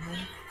gonna die now.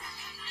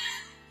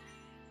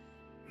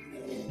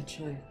 A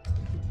child. I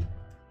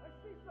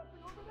see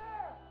something over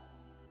there!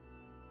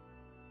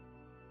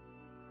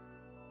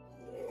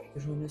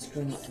 You're almost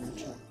grown up now,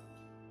 child.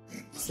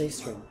 Stay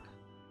strong.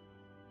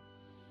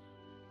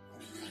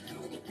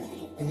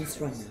 You must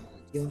run now. Do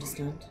you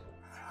understand?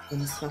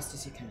 Run as fast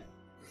as you can.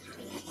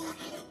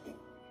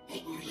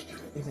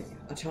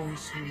 I challenge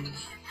you.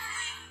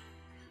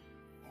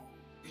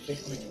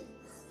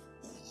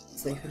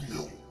 Safe and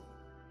happy.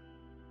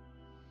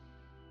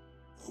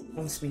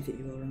 Promise me that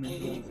you will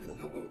remember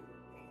Oliver.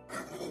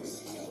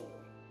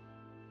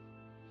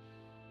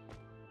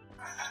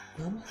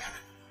 Mum?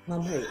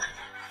 Mum, wait.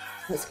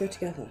 Let's go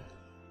together.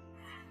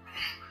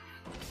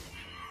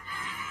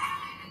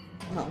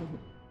 Mum.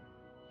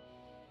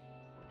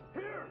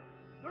 Here!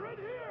 They're in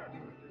here!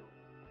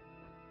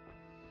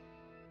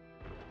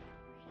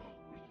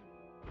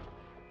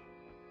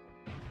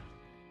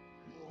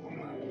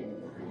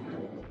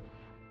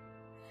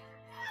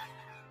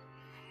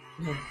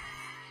 No.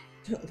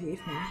 Don't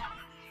leave me.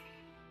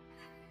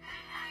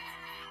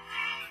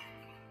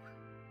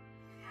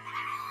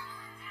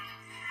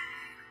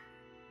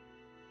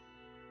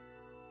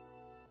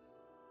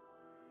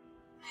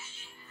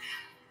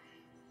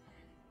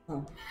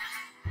 Oh.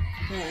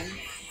 Why?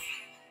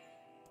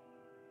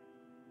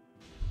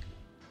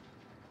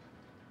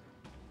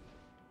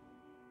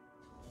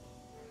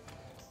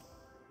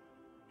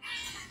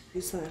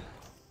 Who's there?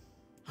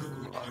 Who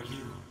are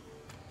you?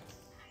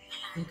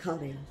 I'm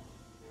Kalia.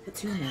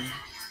 What's your name?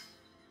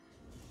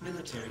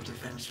 Military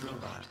defense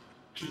robot,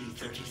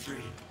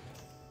 P-33.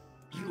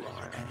 You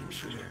are an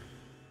intruder.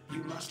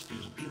 You must be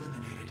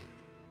eliminated.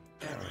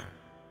 Error.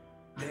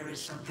 There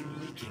is something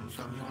leaking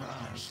from your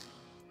eyes.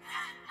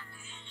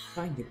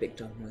 Fine, you big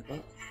dumb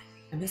robot.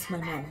 I miss my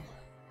mom.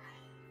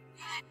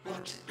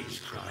 What is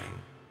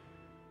crying?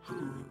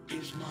 Who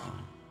is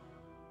Mom?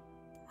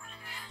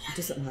 It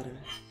doesn't matter.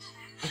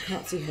 I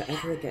can't see her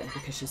ever again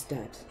because she's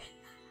dead.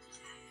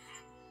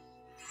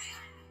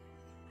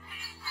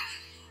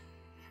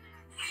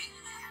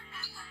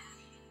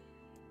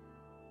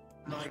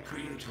 My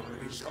creator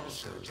is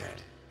also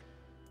dead.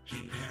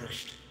 He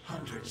perished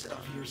hundreds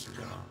of years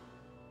ago.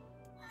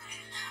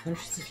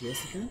 Hundreds of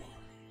years ago?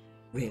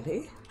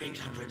 Really?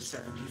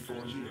 874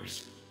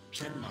 years,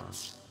 10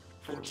 months,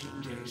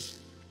 14 days,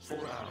 4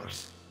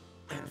 hours,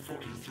 and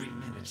 43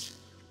 minutes.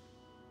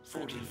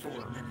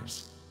 44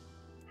 minutes.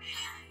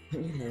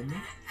 Aren't you lonely?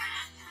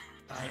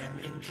 I am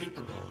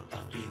incapable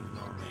of being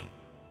lonely,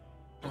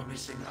 or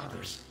missing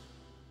others,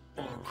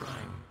 or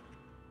crying.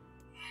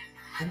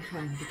 I'm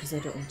crying because I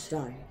don't want to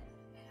die.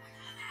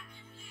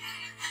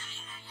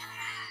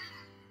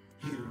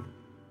 You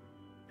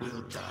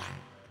will die.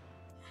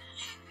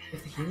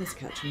 If the humans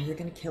catch me, they're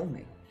gonna kill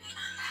me.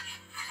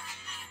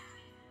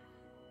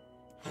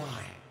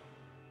 Why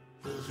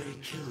will they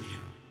kill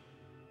you?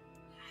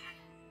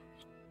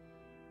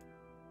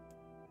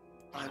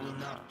 I will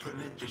not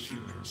permit the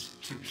humans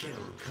to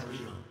kill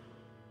Khalil.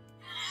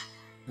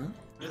 Huh?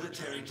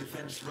 Military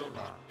defense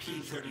robot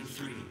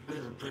P-33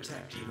 will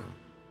protect you.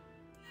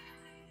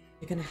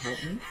 You're gonna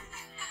help me?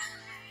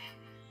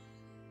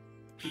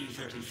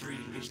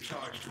 P-33 is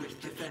charged with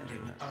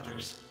defending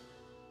others.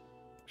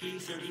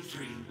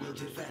 P-33 will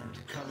defend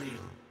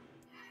Khalil.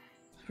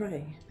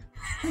 Hooray.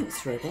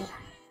 Thanks, robot.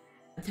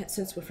 I think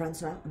since we're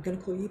friends now, I'm gonna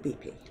call you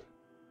BP.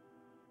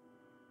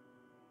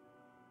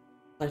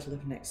 Title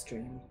of next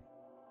stream.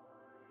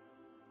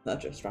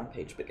 Murderous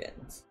Rampage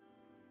begins.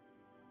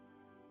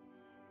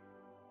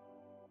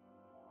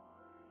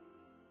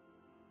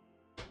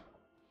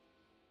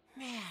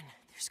 Man,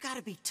 there's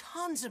gotta be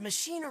tons of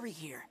machinery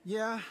here.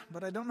 Yeah,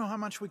 but I don't know how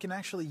much we can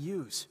actually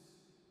use.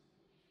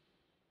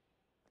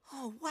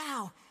 Oh,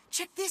 wow.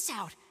 Check this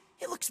out.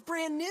 It looks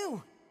brand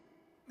new.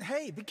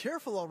 Hey, be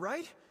careful, all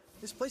right?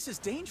 This place is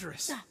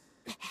dangerous.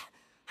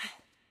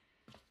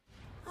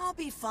 I'll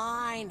be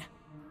fine.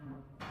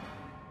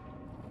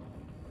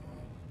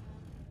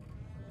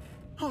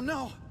 Oh,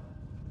 no.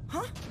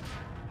 Huh?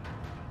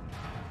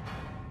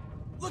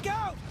 Look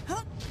out!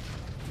 Huh?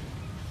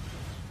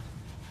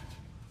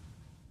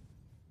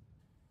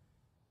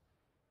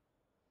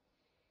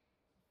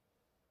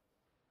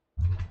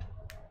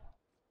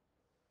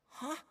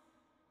 Huh?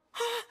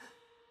 Huh?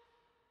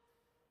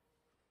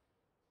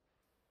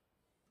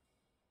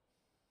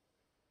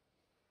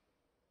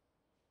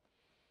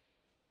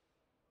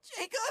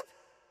 Jacob?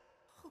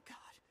 Oh God,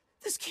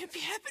 this can't be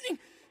happening.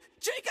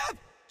 Jacob!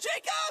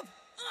 Jacob!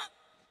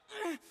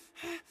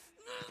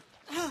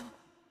 No!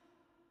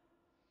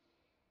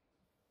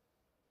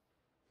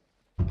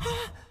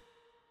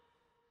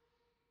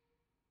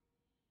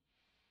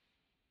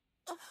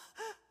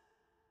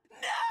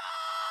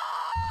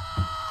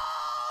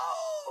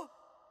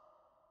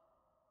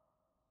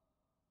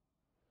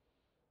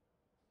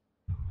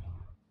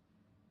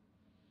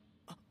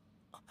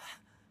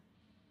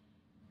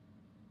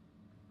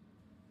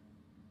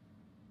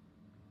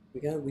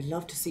 Here we go. We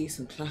love to see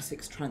some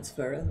classics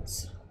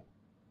transference.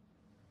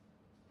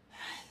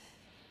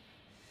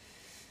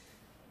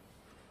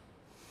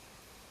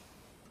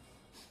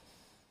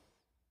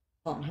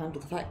 Can't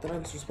handle the fact that I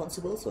was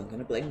responsible, so I'm going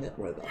to blame that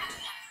robot.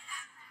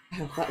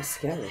 Wow, that was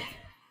scary.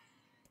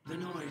 The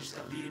noise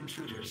of the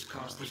intruders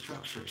caused the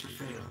structure to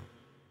fail.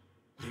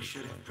 They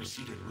should have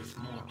proceeded with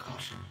more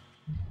caution.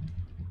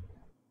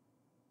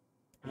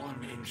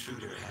 One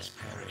intruder has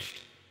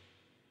perished.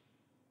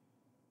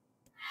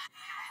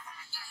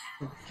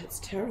 Oh, that's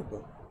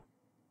terrible.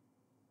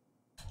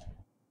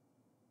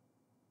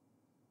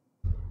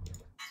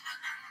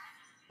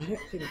 I don't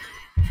think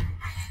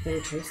they were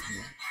chasing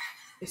me.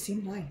 They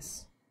seem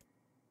nice.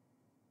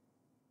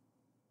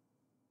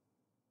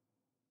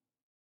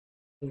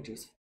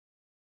 Apologies.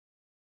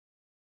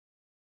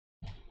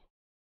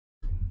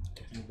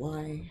 Don't know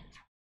why.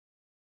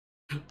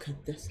 How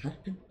could this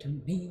happen to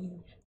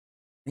me?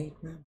 Made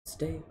my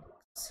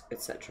mistakes,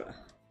 etc.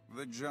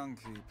 The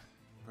junk heap.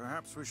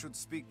 Perhaps we should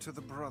speak to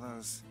the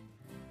brothers.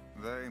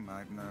 They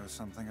might know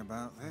something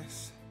about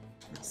this.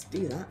 Let's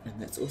do that, and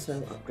let's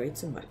also upgrade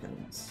some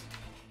weapons.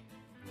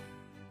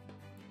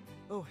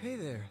 Oh, hey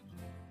there.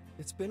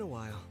 It's been a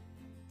while.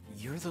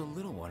 You're the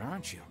little one,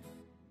 aren't you?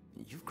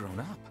 You've grown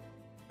up.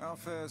 How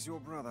fares your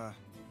brother?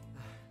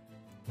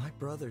 My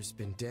brother's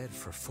been dead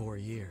for 4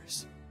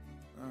 years.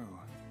 Oh,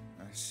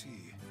 I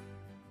see.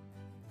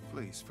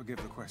 Please forgive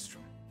the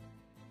question.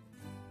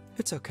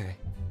 It's okay.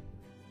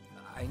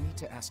 I need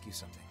to ask you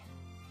something.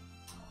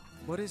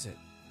 What is it?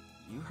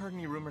 You heard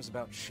any rumors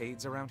about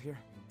shades around here?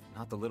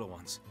 Not the little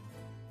ones.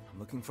 I'm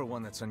looking for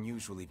one that's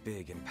unusually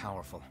big and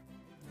powerful.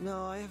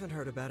 No, I haven't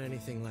heard about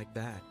anything like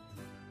that.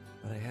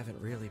 But I haven't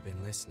really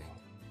been listening.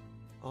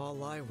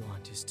 All I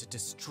want is to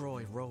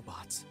destroy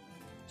robots.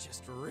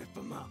 Just rip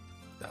them up.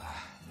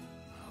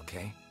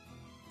 Okay.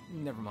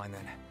 Never mind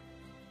then.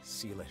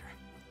 See you later.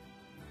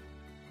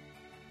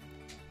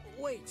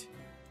 Wait!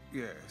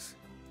 Yes?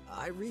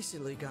 I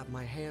recently got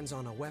my hands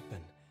on a weapon.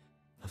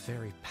 A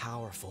very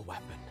powerful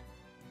weapon.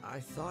 I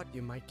thought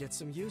you might get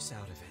some use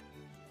out of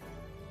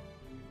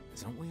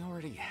it. Don't we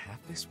already have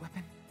this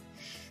weapon?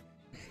 Shh.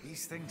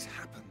 These things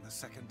happen the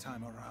second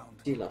time around.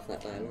 Do you love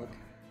that dialogue?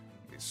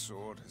 This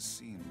sword has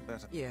seen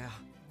better. Yeah,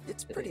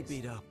 it's pretty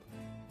beat up.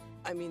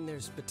 I mean,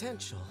 there's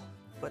potential,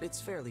 but it's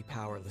fairly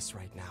powerless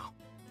right now.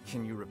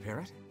 Can you repair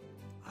it?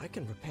 I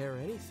can repair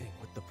anything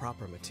with the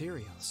proper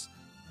materials.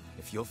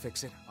 If you'll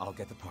fix it, I'll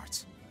get the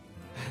parts.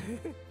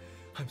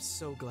 I'm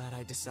so glad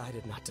I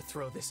decided not to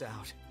throw this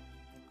out.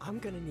 I'm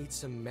gonna need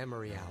some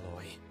memory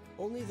alloy.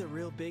 Only the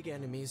real big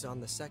enemies on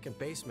the second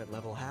basement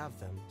level have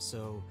them,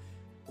 so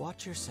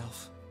watch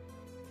yourself.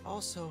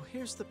 Also,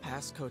 here's the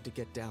passcode to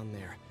get down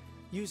there.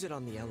 Use it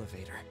on the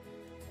elevator.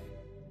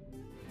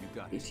 You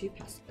got it. BT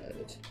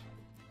passcode.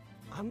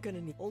 I'm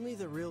gonna need only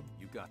the real...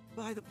 You got it.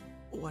 By the...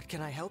 What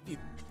can I help you?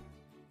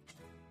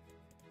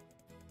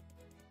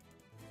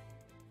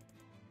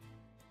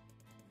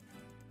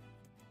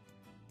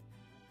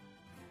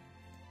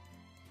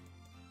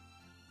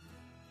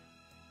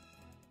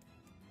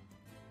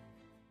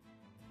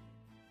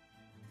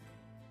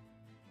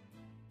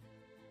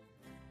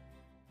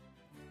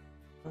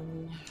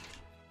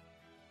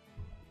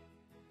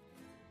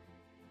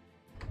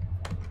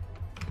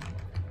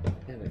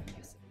 Bear with me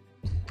a second.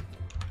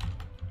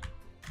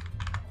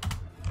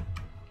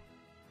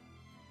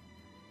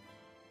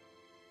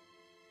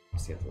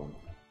 What's the other one?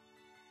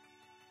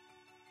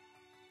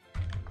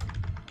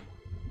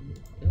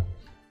 Yep.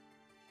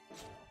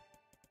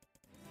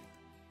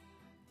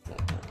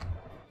 Like that.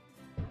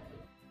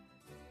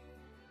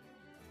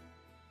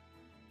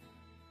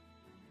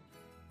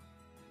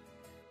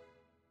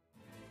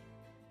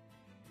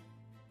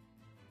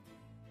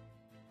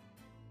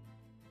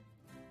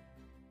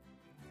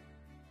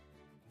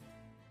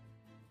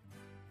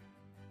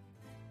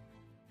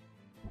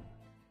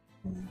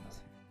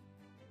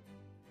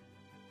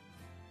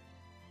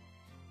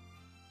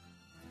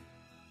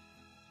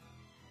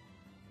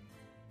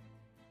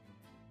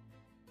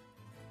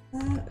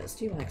 Let's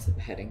do Axe of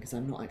Beheading, because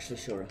I'm not actually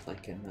sure if I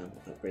can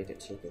upgrade it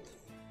to level.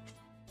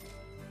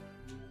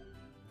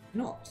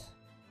 Not.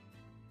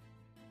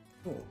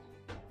 Cool.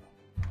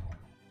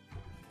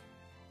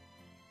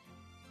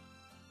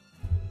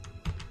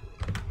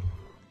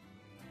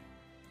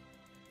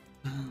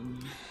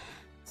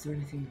 Is there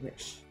anything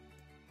which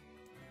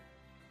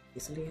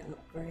easily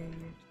upgrade?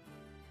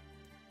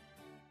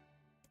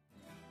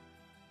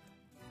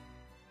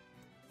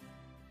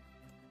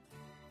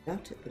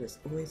 Doubt it, but it's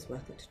always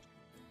worth it.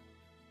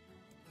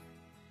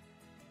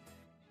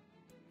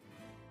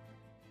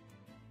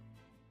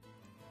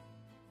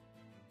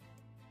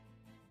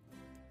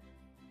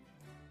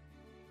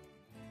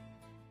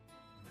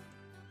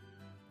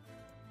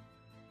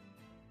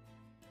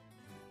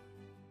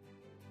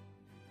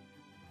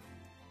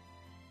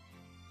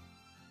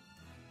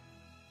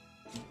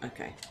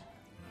 Okay.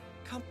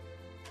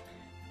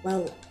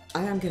 Well,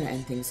 I am going to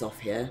end things off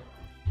here.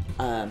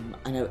 I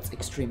know it's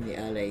extremely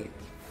early,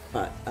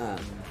 but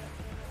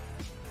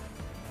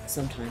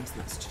sometimes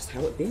that's just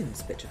how it be in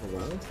this bit of a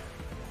world.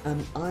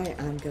 I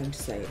am going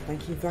to say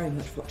thank you very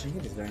much for watching.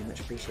 It is very much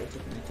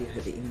appreciated, and I do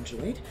hope that you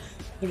enjoyed.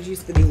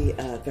 Apologies for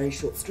the very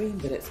short stream,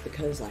 but it's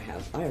because I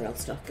have IRL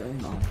stuff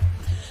going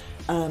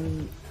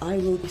on. I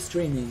will be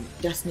streaming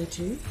Destiny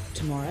 2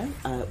 tomorrow,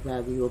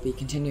 where we will be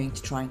continuing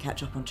to try and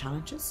catch up on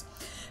challenges.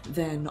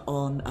 Then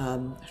on, I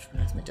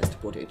realised my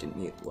desktop audio didn't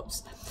mute,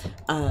 whoops.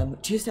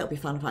 Tuesday it'll be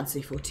Final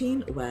Fantasy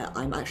 14, where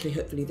I'm actually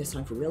hopefully this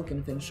time for real going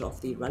to finish off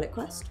the Relic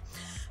Quest.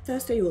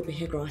 Thursday will be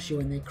Higurashi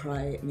When They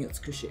Cry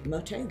Miyotsukushi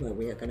Mote, where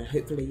we are going to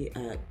hopefully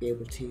be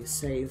able to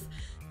save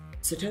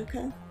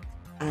Satoka.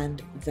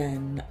 And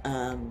then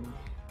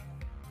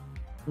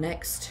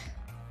next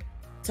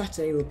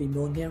Saturday will be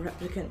more NieR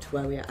Replicant,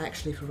 where we are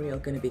actually for real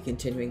going to be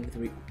continuing with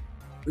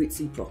Route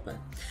C proper.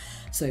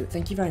 So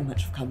thank you very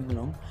much for coming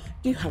along.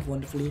 Do have a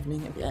wonderful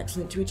evening and be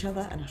excellent to each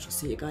other, and I shall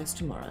see you guys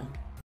tomorrow.